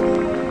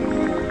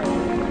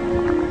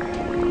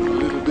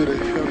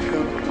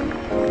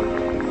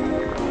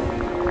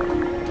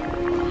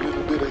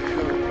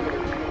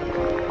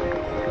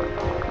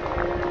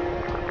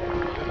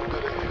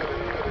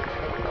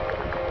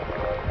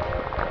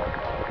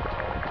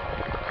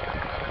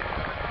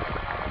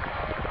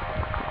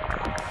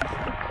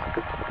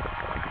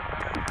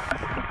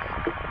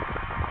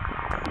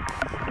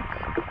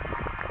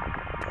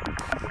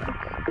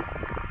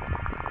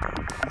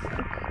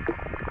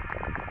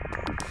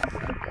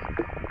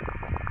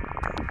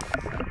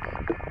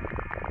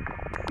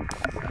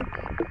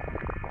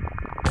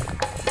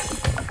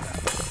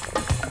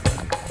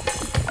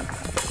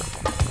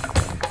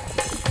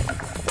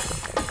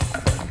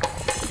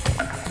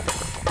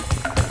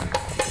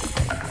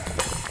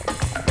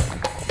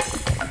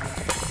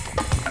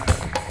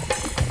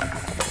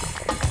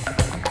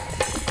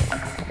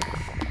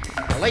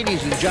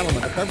 Ladies and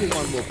gentlemen, if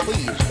everyone will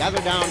please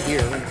gather down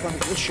here in front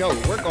of the show,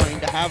 we're going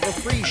to have a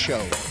free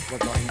show. We're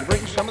going to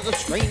bring some of the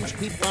strange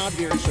people out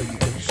here so you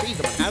can see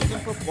them and have them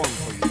perform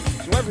for you.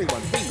 So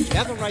everyone, please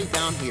gather right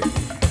down here.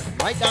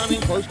 Right down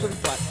in close to the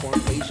platform,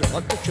 please, and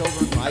let the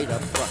children right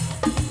up front.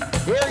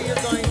 Here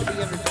you're going to be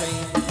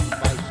entertained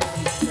by some of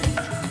these strange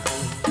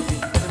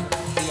people,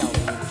 the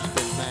alligator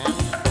skin man,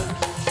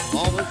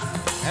 smallest,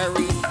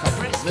 hairy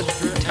couple,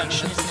 Mr. and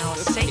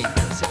Mrs. Escape.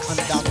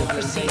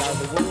 Undoubtedly, they are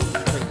the world's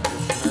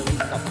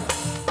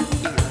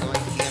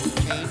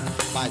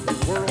by the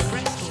world's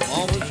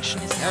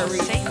smallest hairy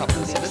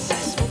couple,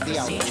 the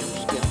alligator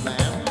skin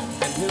man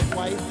and his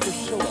wife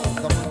Priscilla,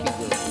 the monkey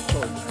girl,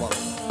 sword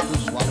swallow, who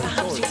swallows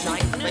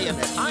swords,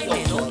 bayonets,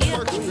 also a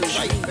corkscrew,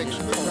 right fixed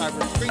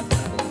screwdriver, street,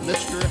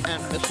 Mr.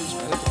 and Mrs.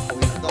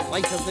 Clipperpoint, the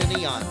light of the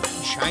neon,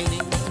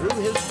 shining through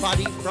his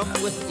body from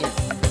within.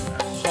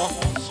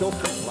 Soft,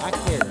 silky black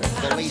hair,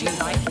 the lady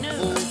has a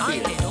full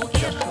beard,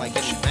 just like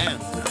any man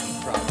would be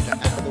proud to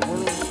have. The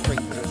world's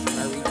strangest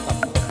married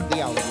couple,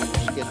 the alligator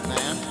skin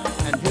man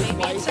and his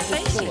wife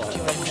Priscilla,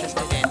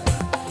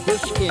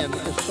 his skin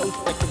is so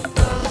thick and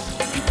coarse,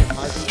 you can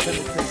hardly penetrate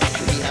it.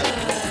 He has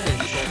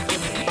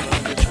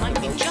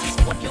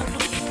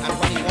and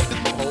when he wants to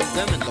hold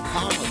them in the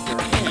palm of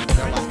your hand,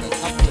 they're like a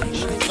couple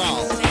of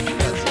dolls, head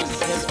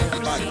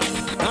and body,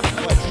 not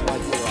flesh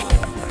like your eye,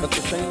 but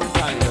the same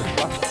kind of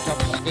rough,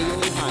 tough,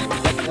 scaly hide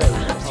that grows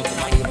on the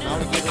body of an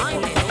alligator,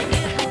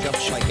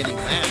 just like any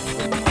man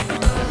would be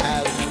proud to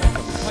have.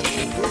 From touch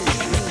and bruise,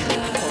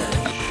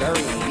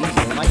 very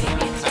easy, like and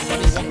when he walks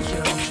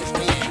across the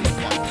stage, he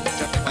walks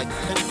just like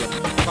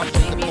penguins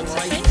crossing the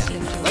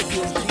horizon. Like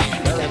you'll see,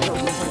 there are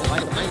moving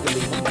like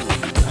unbelievable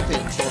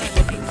things or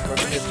flipping from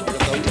his to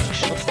those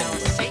of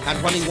him. And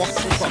when he walks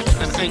across,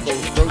 an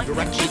angles go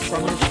directly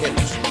from his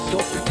hips,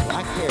 silky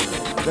black hair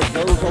that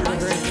goes over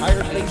her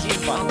entire face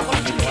and body,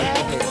 like the hair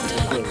that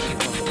grows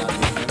from the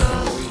body of an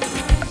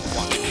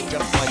walks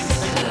just like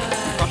penguins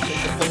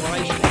crossing the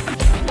horizon.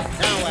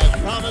 Now, as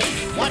promised,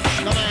 watch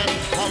the man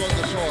follow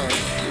the sword.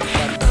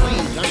 But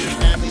please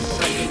understand me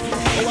correctly.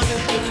 No one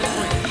is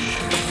disagreeing.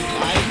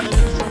 5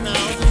 minutes from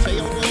now, the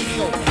sale will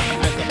be open,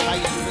 and the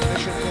price of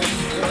admission will be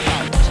cleared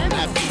out.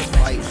 At the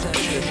price of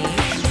admission,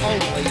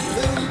 only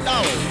 $2.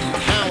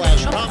 Now,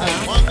 as promised,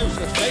 as long as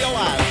the sale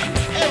lasts,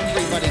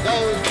 everybody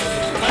goes for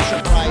the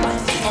special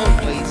price,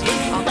 only $2.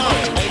 5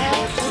 minutes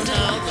from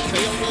now, the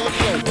sale will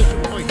be open.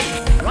 Disappointing.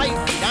 Right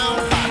down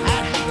the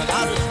hatch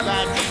without a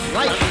scratch.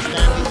 Right,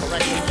 understand me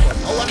correctly.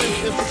 No one is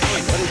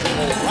disappointed.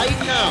 Right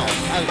now,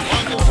 as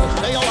long as the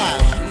sale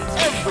lasts,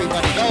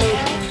 everybody goes.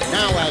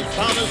 Now, as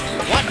promised,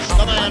 watch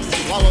the man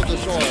swallow the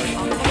sword.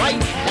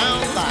 Right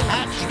down the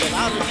hatch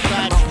without a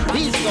scratch.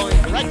 He's going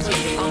directly to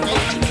the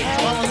stage,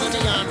 swallow the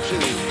neon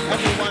too.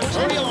 Everyone,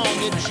 hurry along,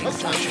 it's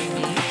showtime.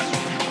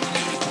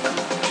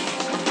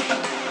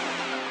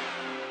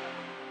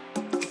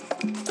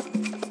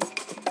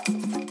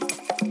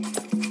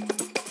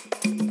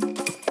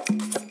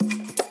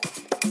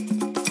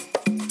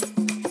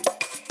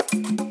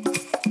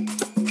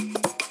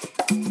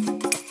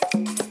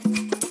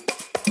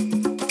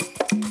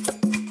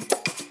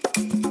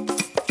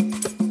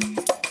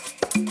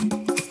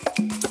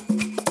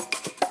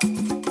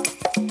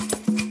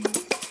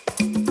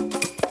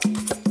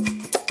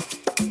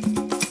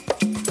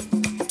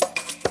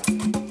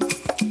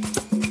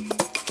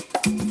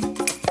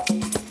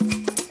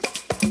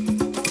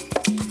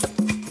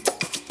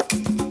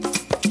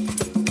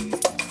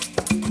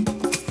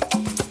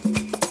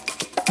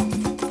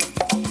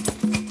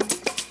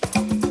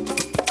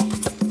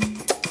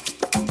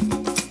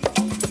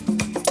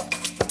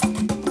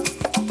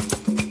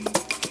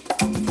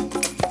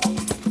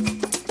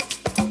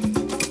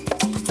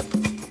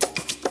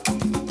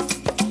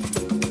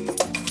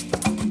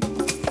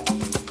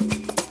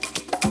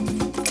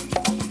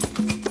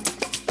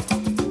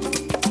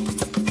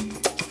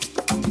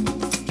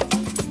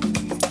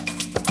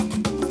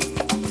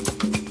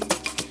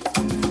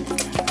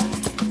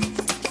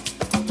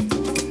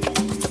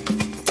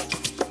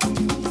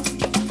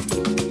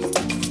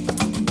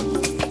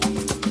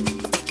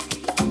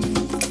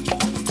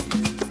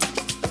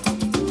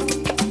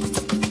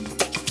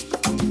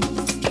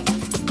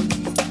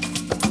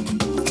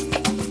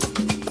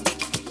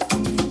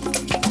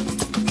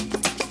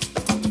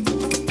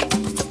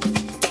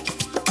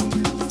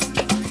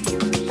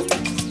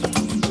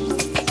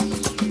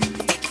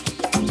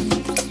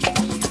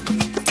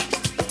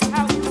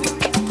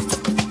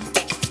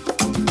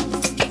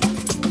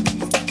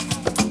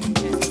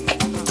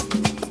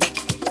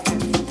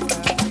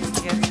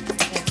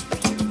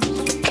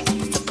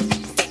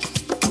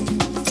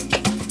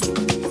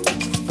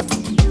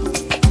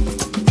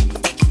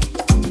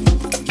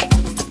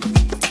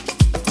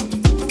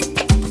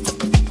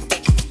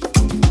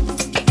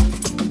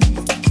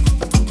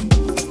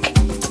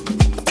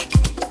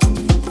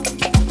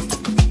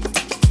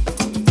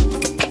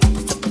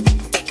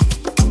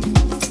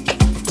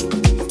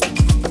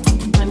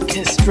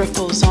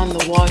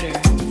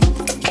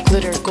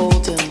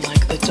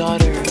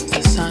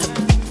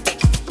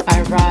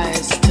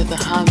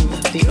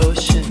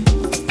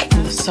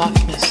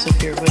 softness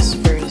of your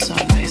whispers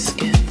on my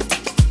skin.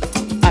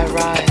 I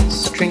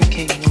rise,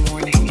 drinking the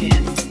morning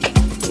in.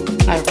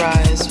 I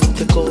rise with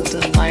the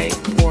golden light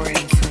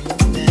pouring from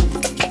within.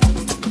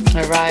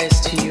 I rise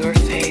to your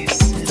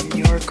face and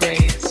your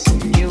grace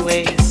and new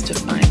ways to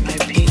find my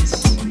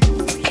peace.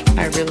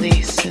 I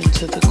release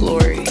into the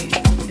glory.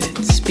 It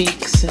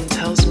speaks and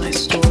tells my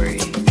story.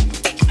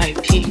 I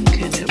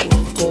peek and it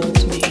will hold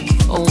me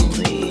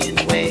only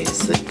in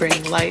ways that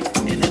bring light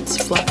in its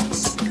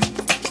flux.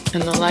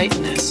 And the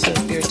lightness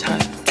of your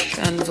touch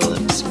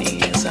envelops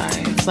me as I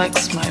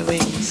flex my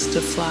wings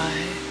to fly.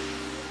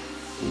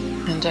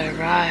 And I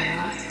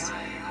rise,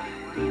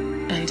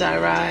 and I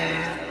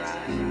rise,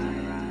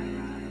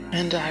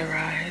 and I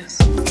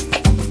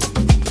rise.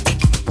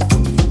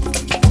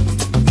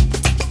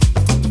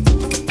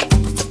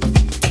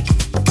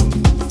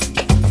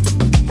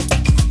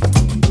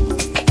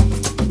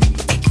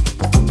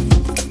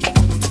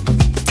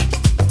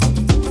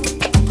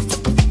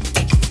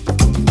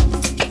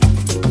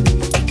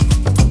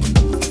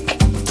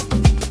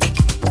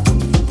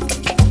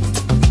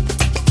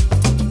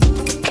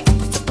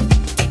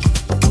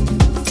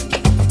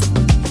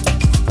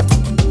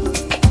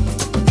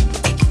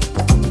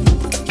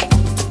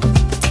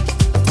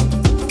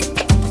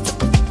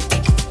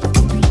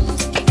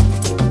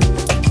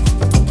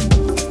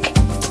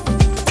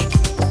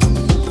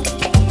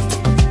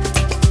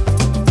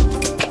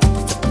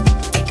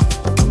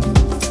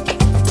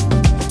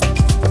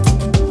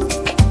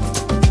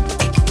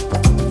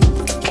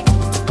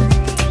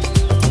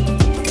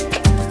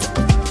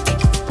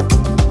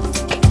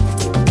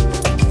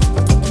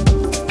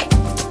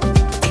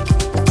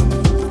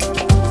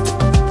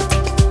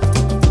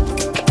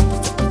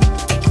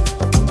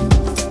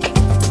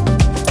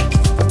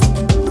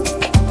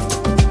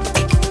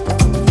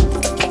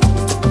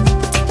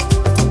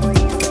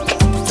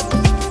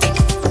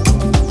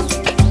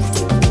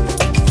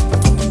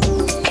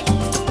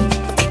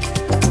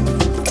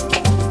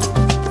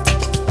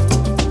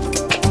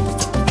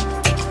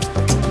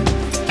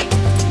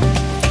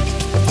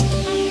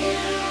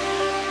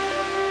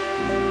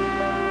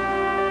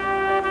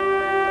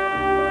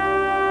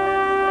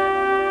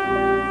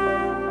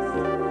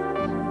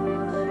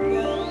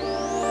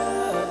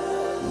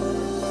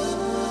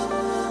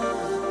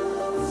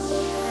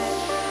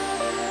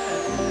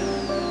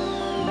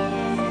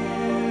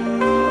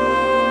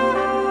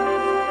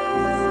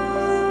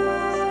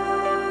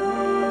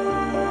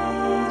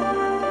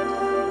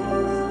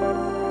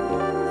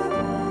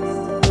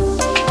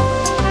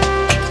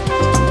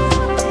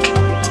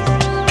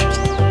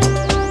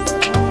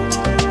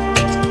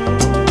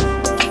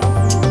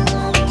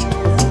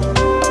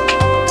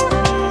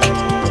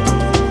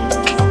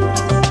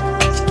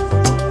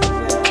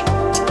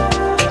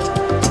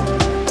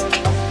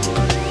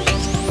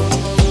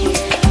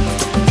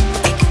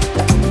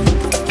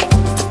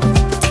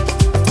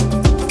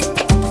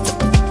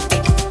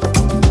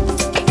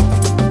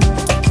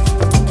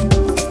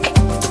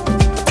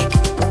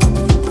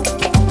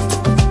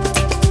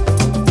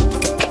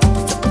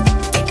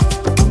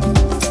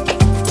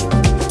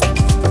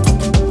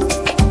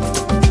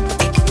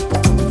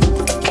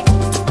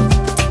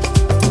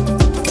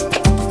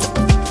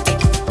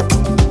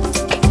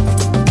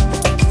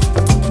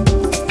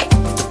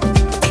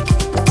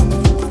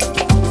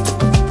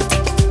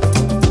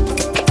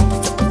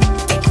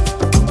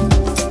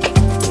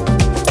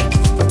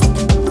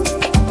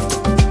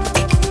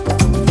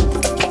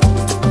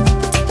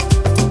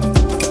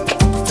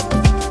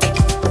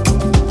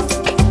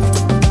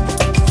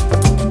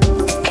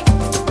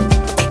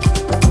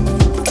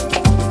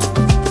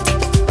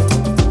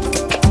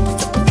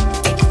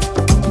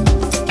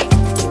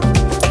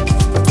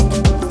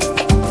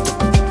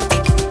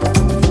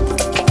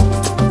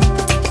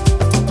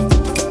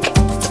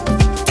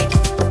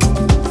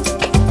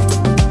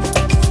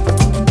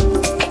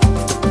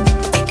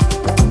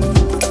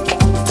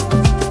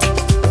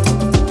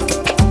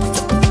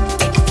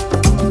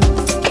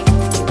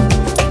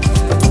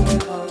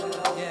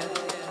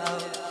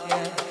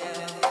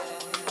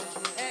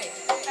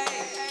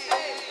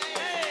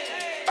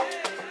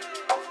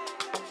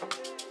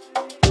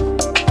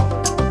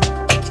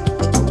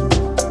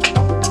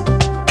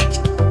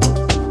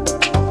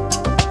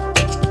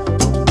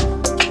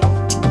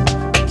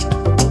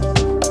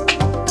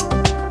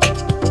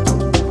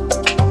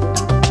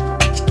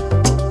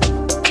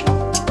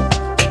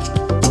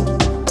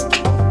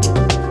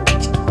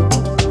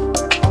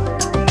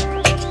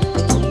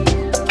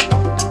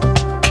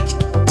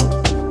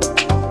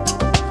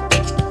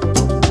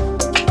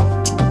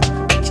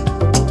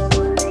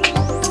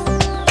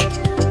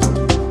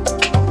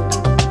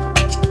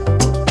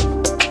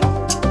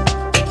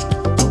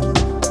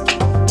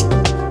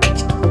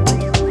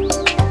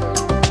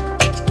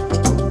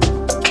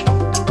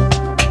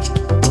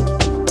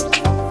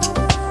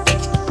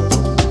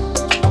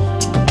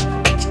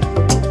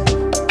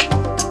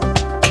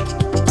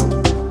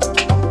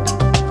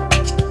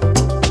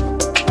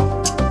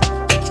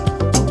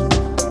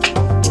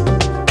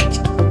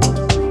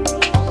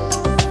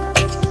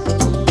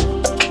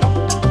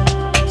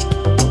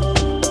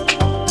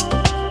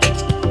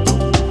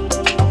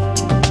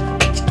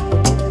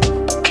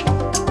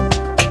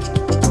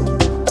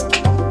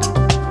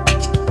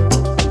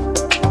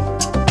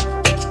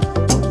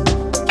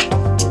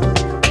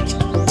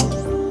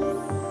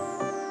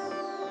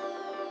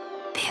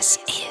 This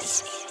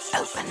is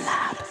Open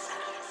Lab.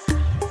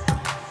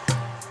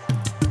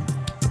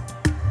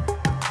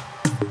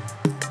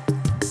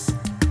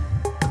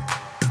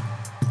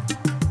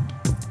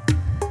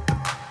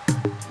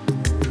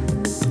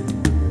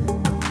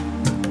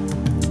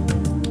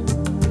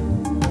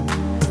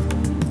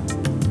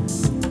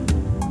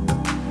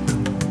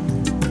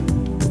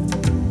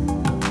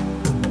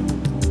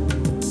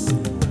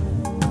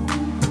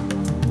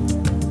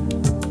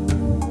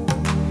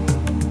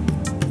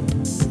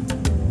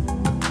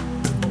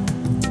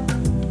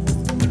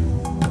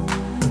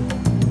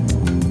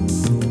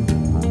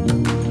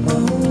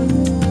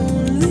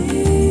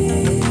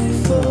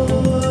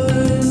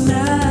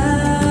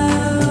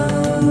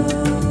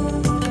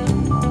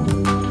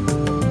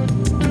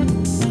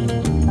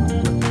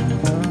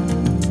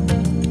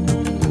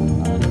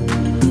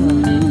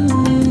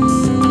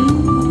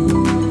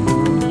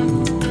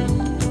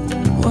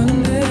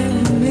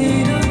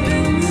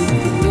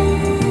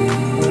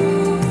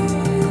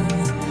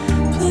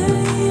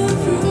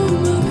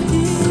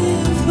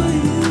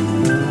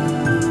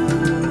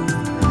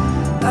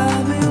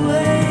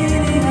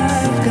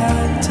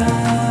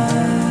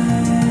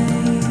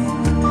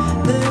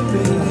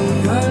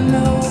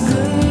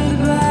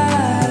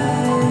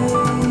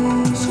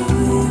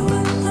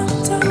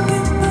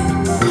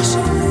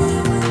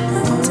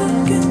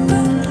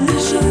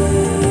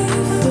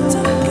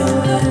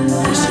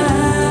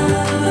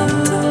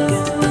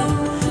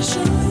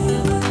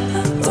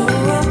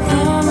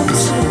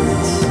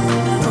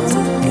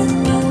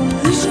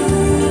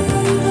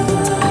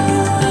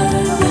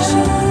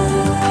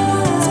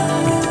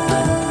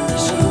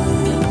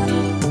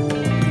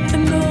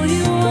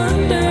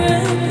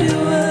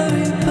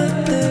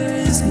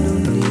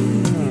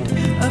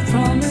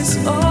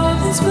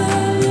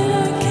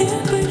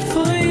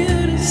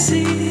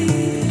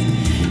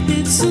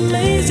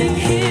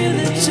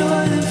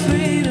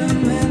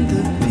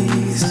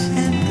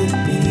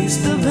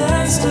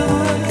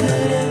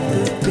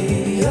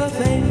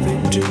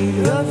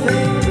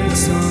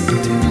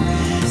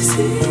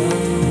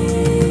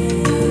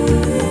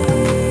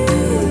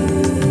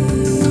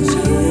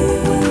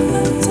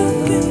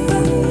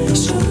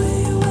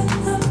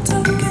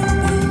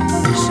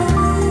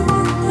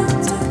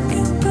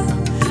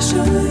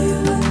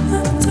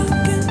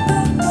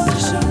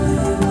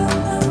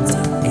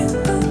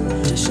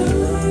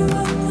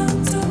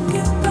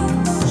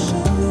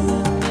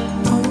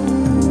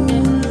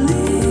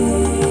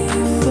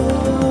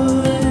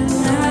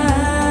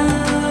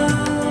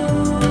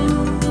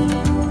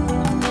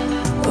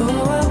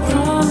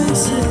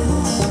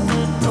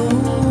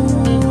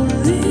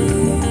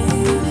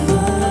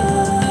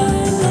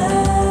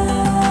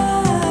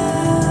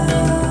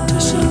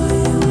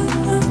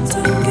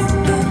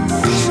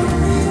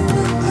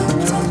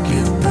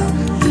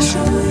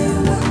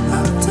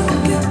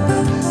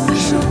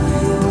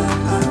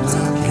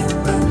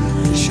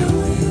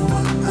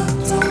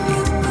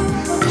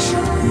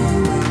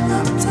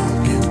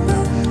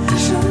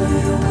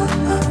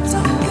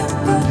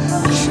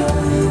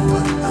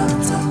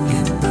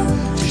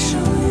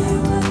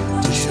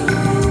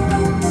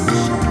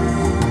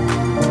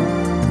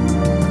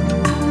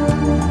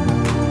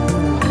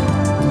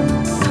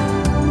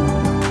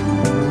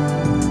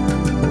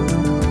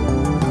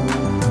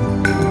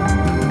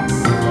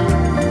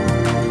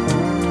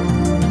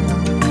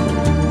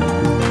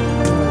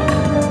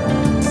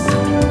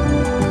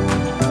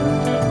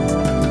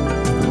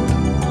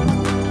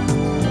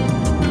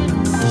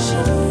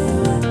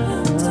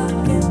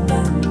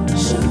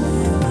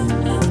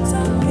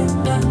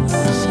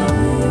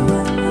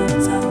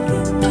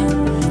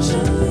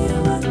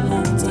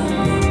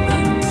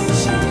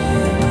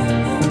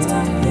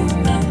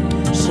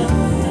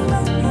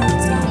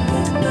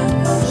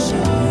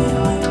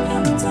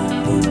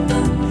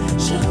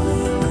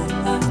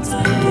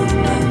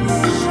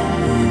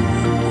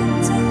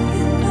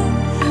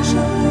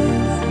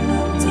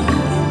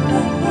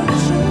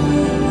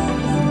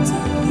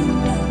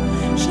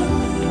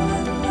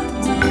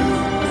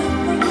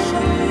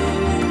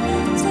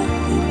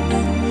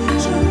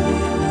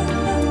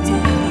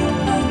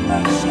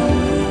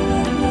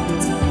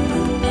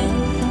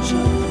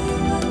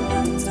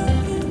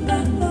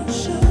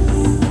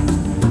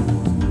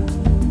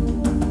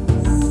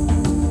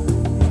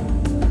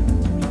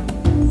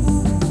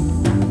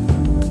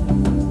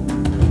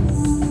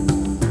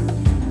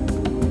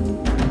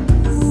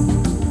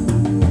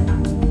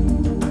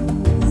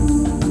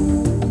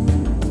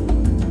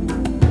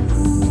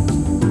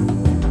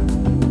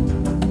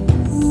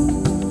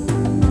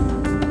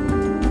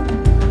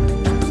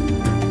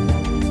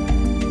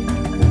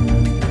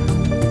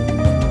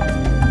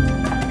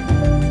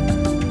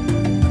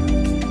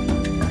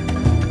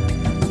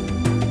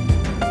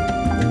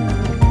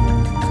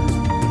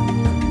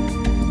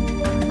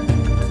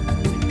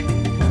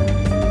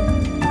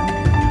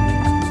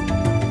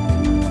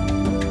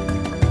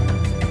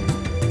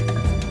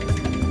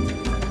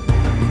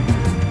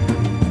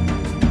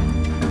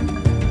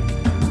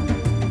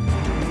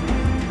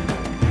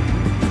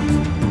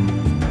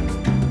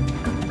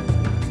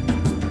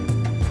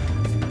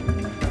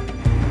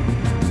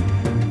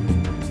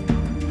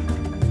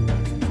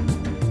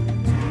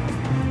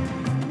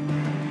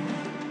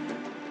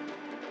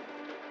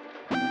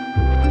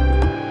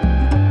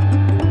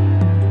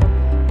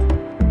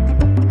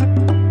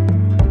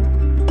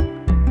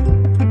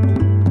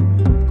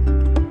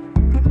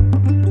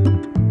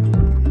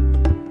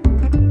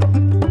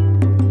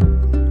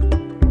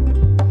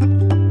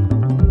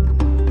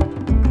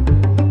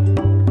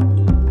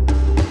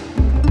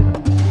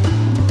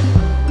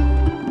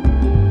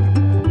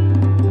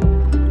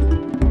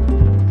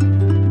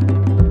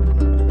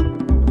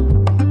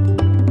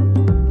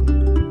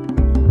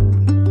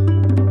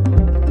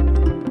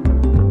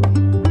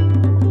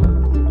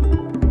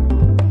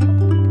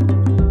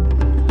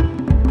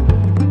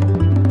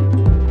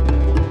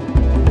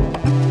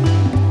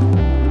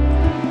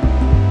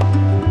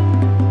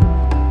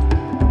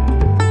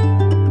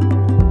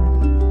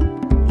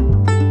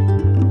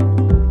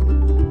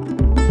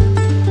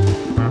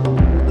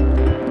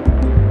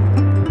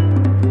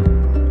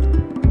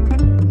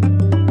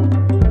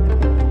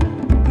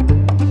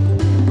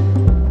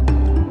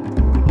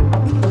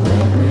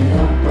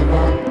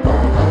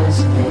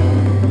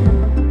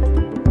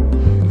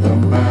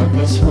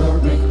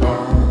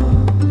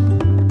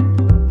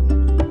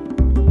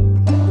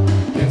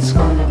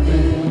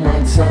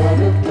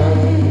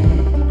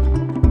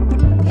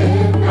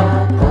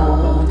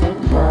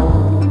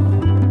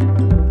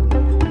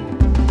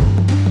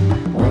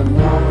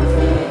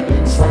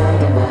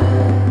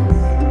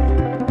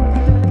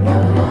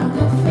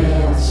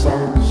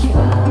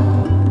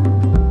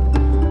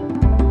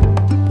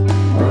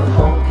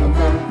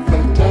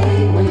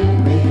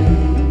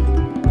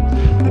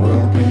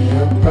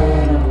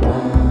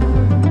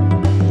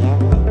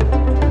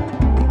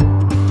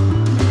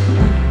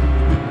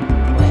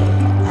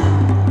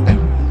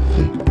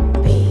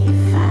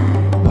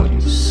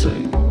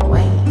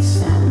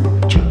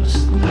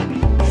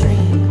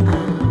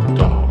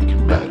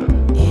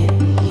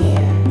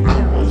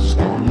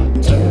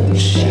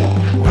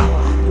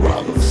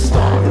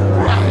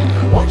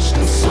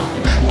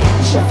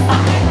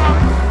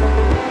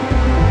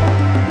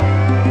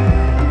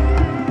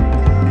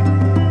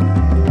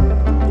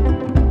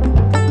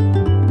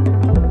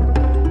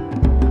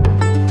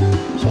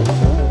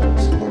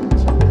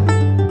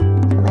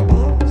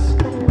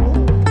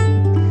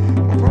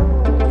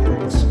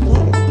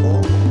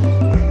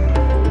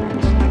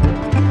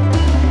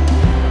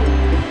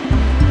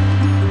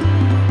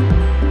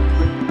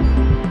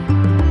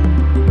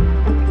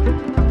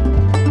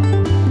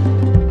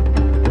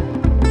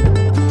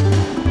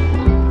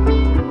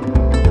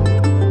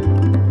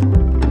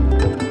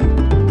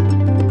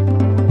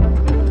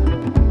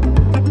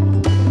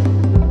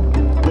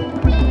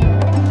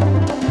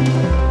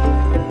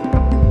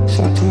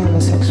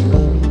 sucks,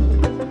 baby.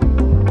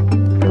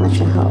 What's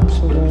your hopes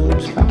and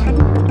dreams for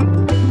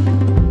tomorrow?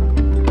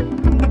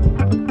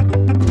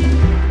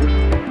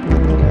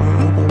 When you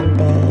lie in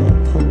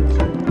bed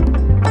thinking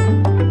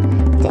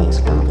days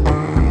gone by.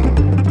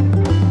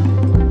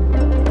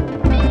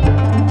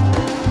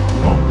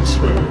 On this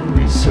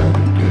very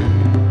Saturday,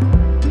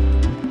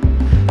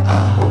 I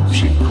hope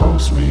she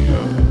calls me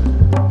up.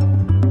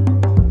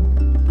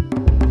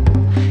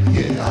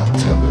 Yeah, I'll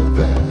tell her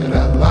that I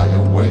lie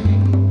awake.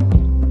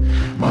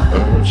 My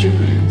urge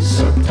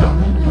is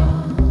abdominal.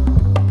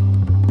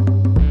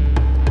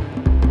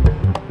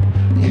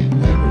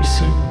 In every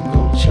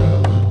single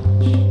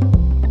challenge,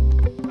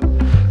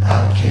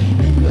 I came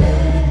in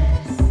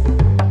last.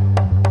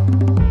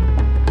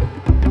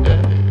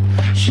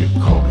 She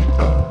called me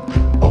up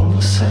all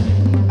the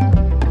same.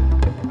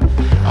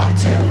 I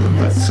tell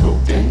her let's go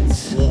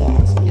dance.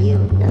 Yes, you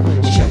know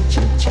me. Cha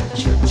cha cha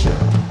cha cha.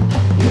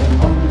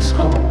 Yeah, on this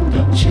cold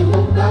and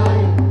chilly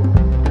night,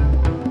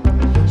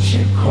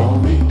 she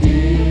called me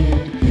dear.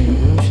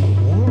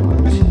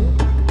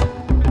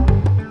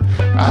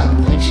 I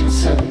think she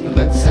said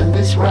let's end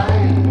this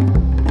right.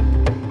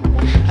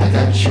 I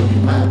gotta show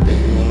you my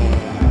bed.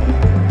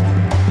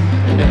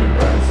 And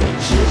everybody said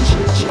chill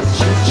chill chill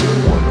chill chill.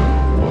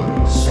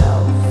 What So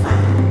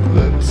fine,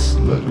 let us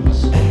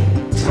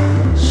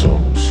so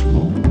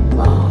smooth.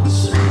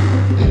 lost,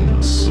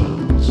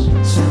 Innocence.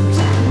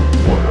 sometimes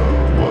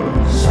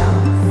What so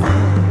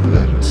fine,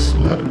 let us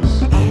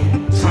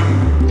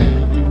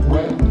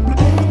anywhere.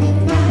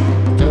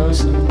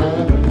 Doesn't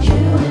matter. you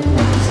and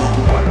me. So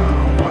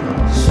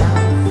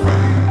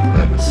fine,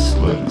 Let us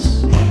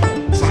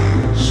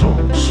so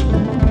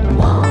smooth.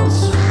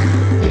 lost,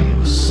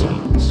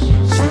 Innocence.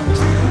 sometimes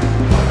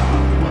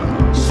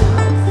so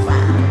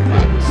fine,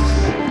 Let us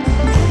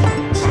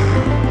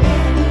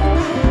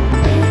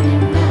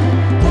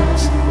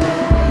doesn't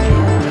matter.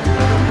 You and me.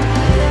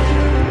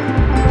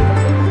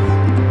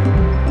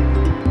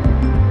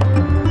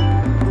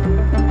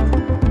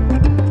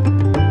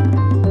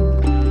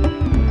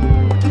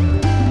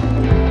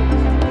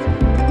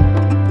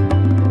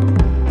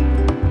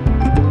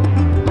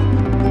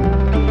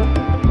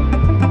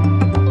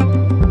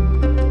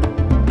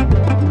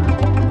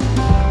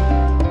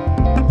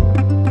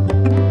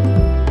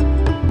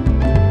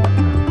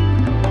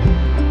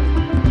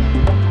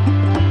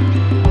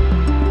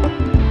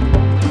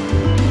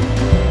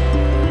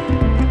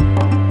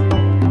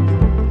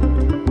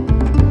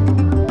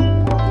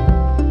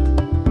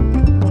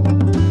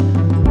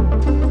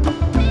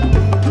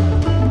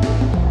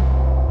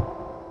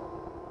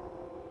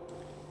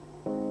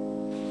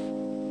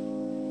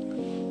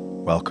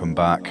 Welcome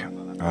back.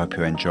 I hope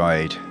you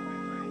enjoyed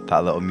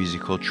that little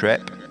musical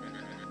trip.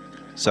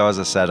 So as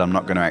I said, I'm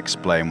not going to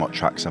explain what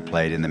tracks I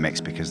played in the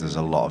mix because there's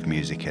a lot of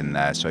music in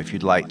there. So if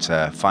you'd like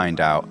to find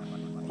out,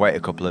 wait a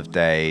couple of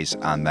days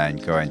and then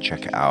go and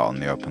check it out on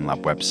the Open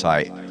Lab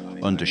website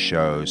under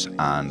shows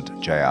and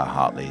J.R.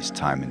 Hartley's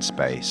Time and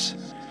Space.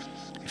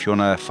 If you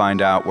want to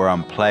find out where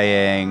I'm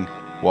playing,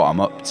 what I'm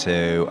up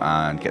to,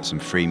 and get some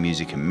free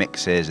music and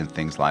mixes and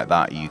things like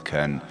that, you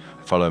can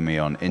follow me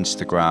on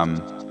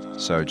Instagram.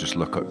 So just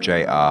look up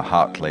J.R.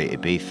 Hartley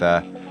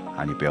Ibiza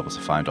and you'll be able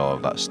to find all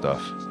of that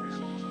stuff.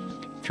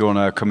 If you want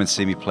to come and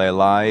see me play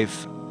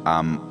live,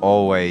 I'm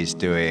always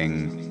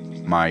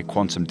doing my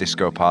Quantum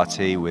Disco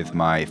party with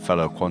my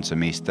fellow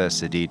Quantumista,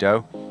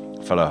 Cedido,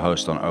 fellow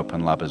host on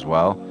Open Lab as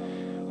well.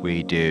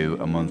 We do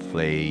a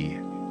monthly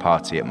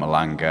party at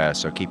Malanga,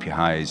 so keep your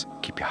eyes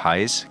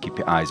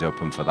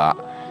open for that.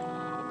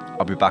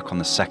 I'll be back on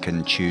the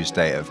second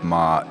Tuesday of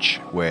March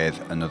with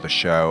another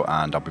show,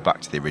 and I'll be back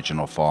to the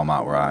original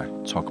format where I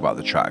talk about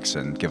the tracks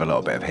and give a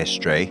little bit of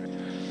history.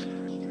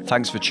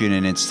 Thanks for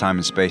tuning into Time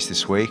and Space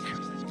this week.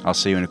 I'll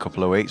see you in a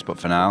couple of weeks, but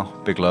for now,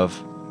 big love,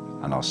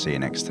 and I'll see you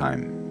next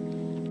time.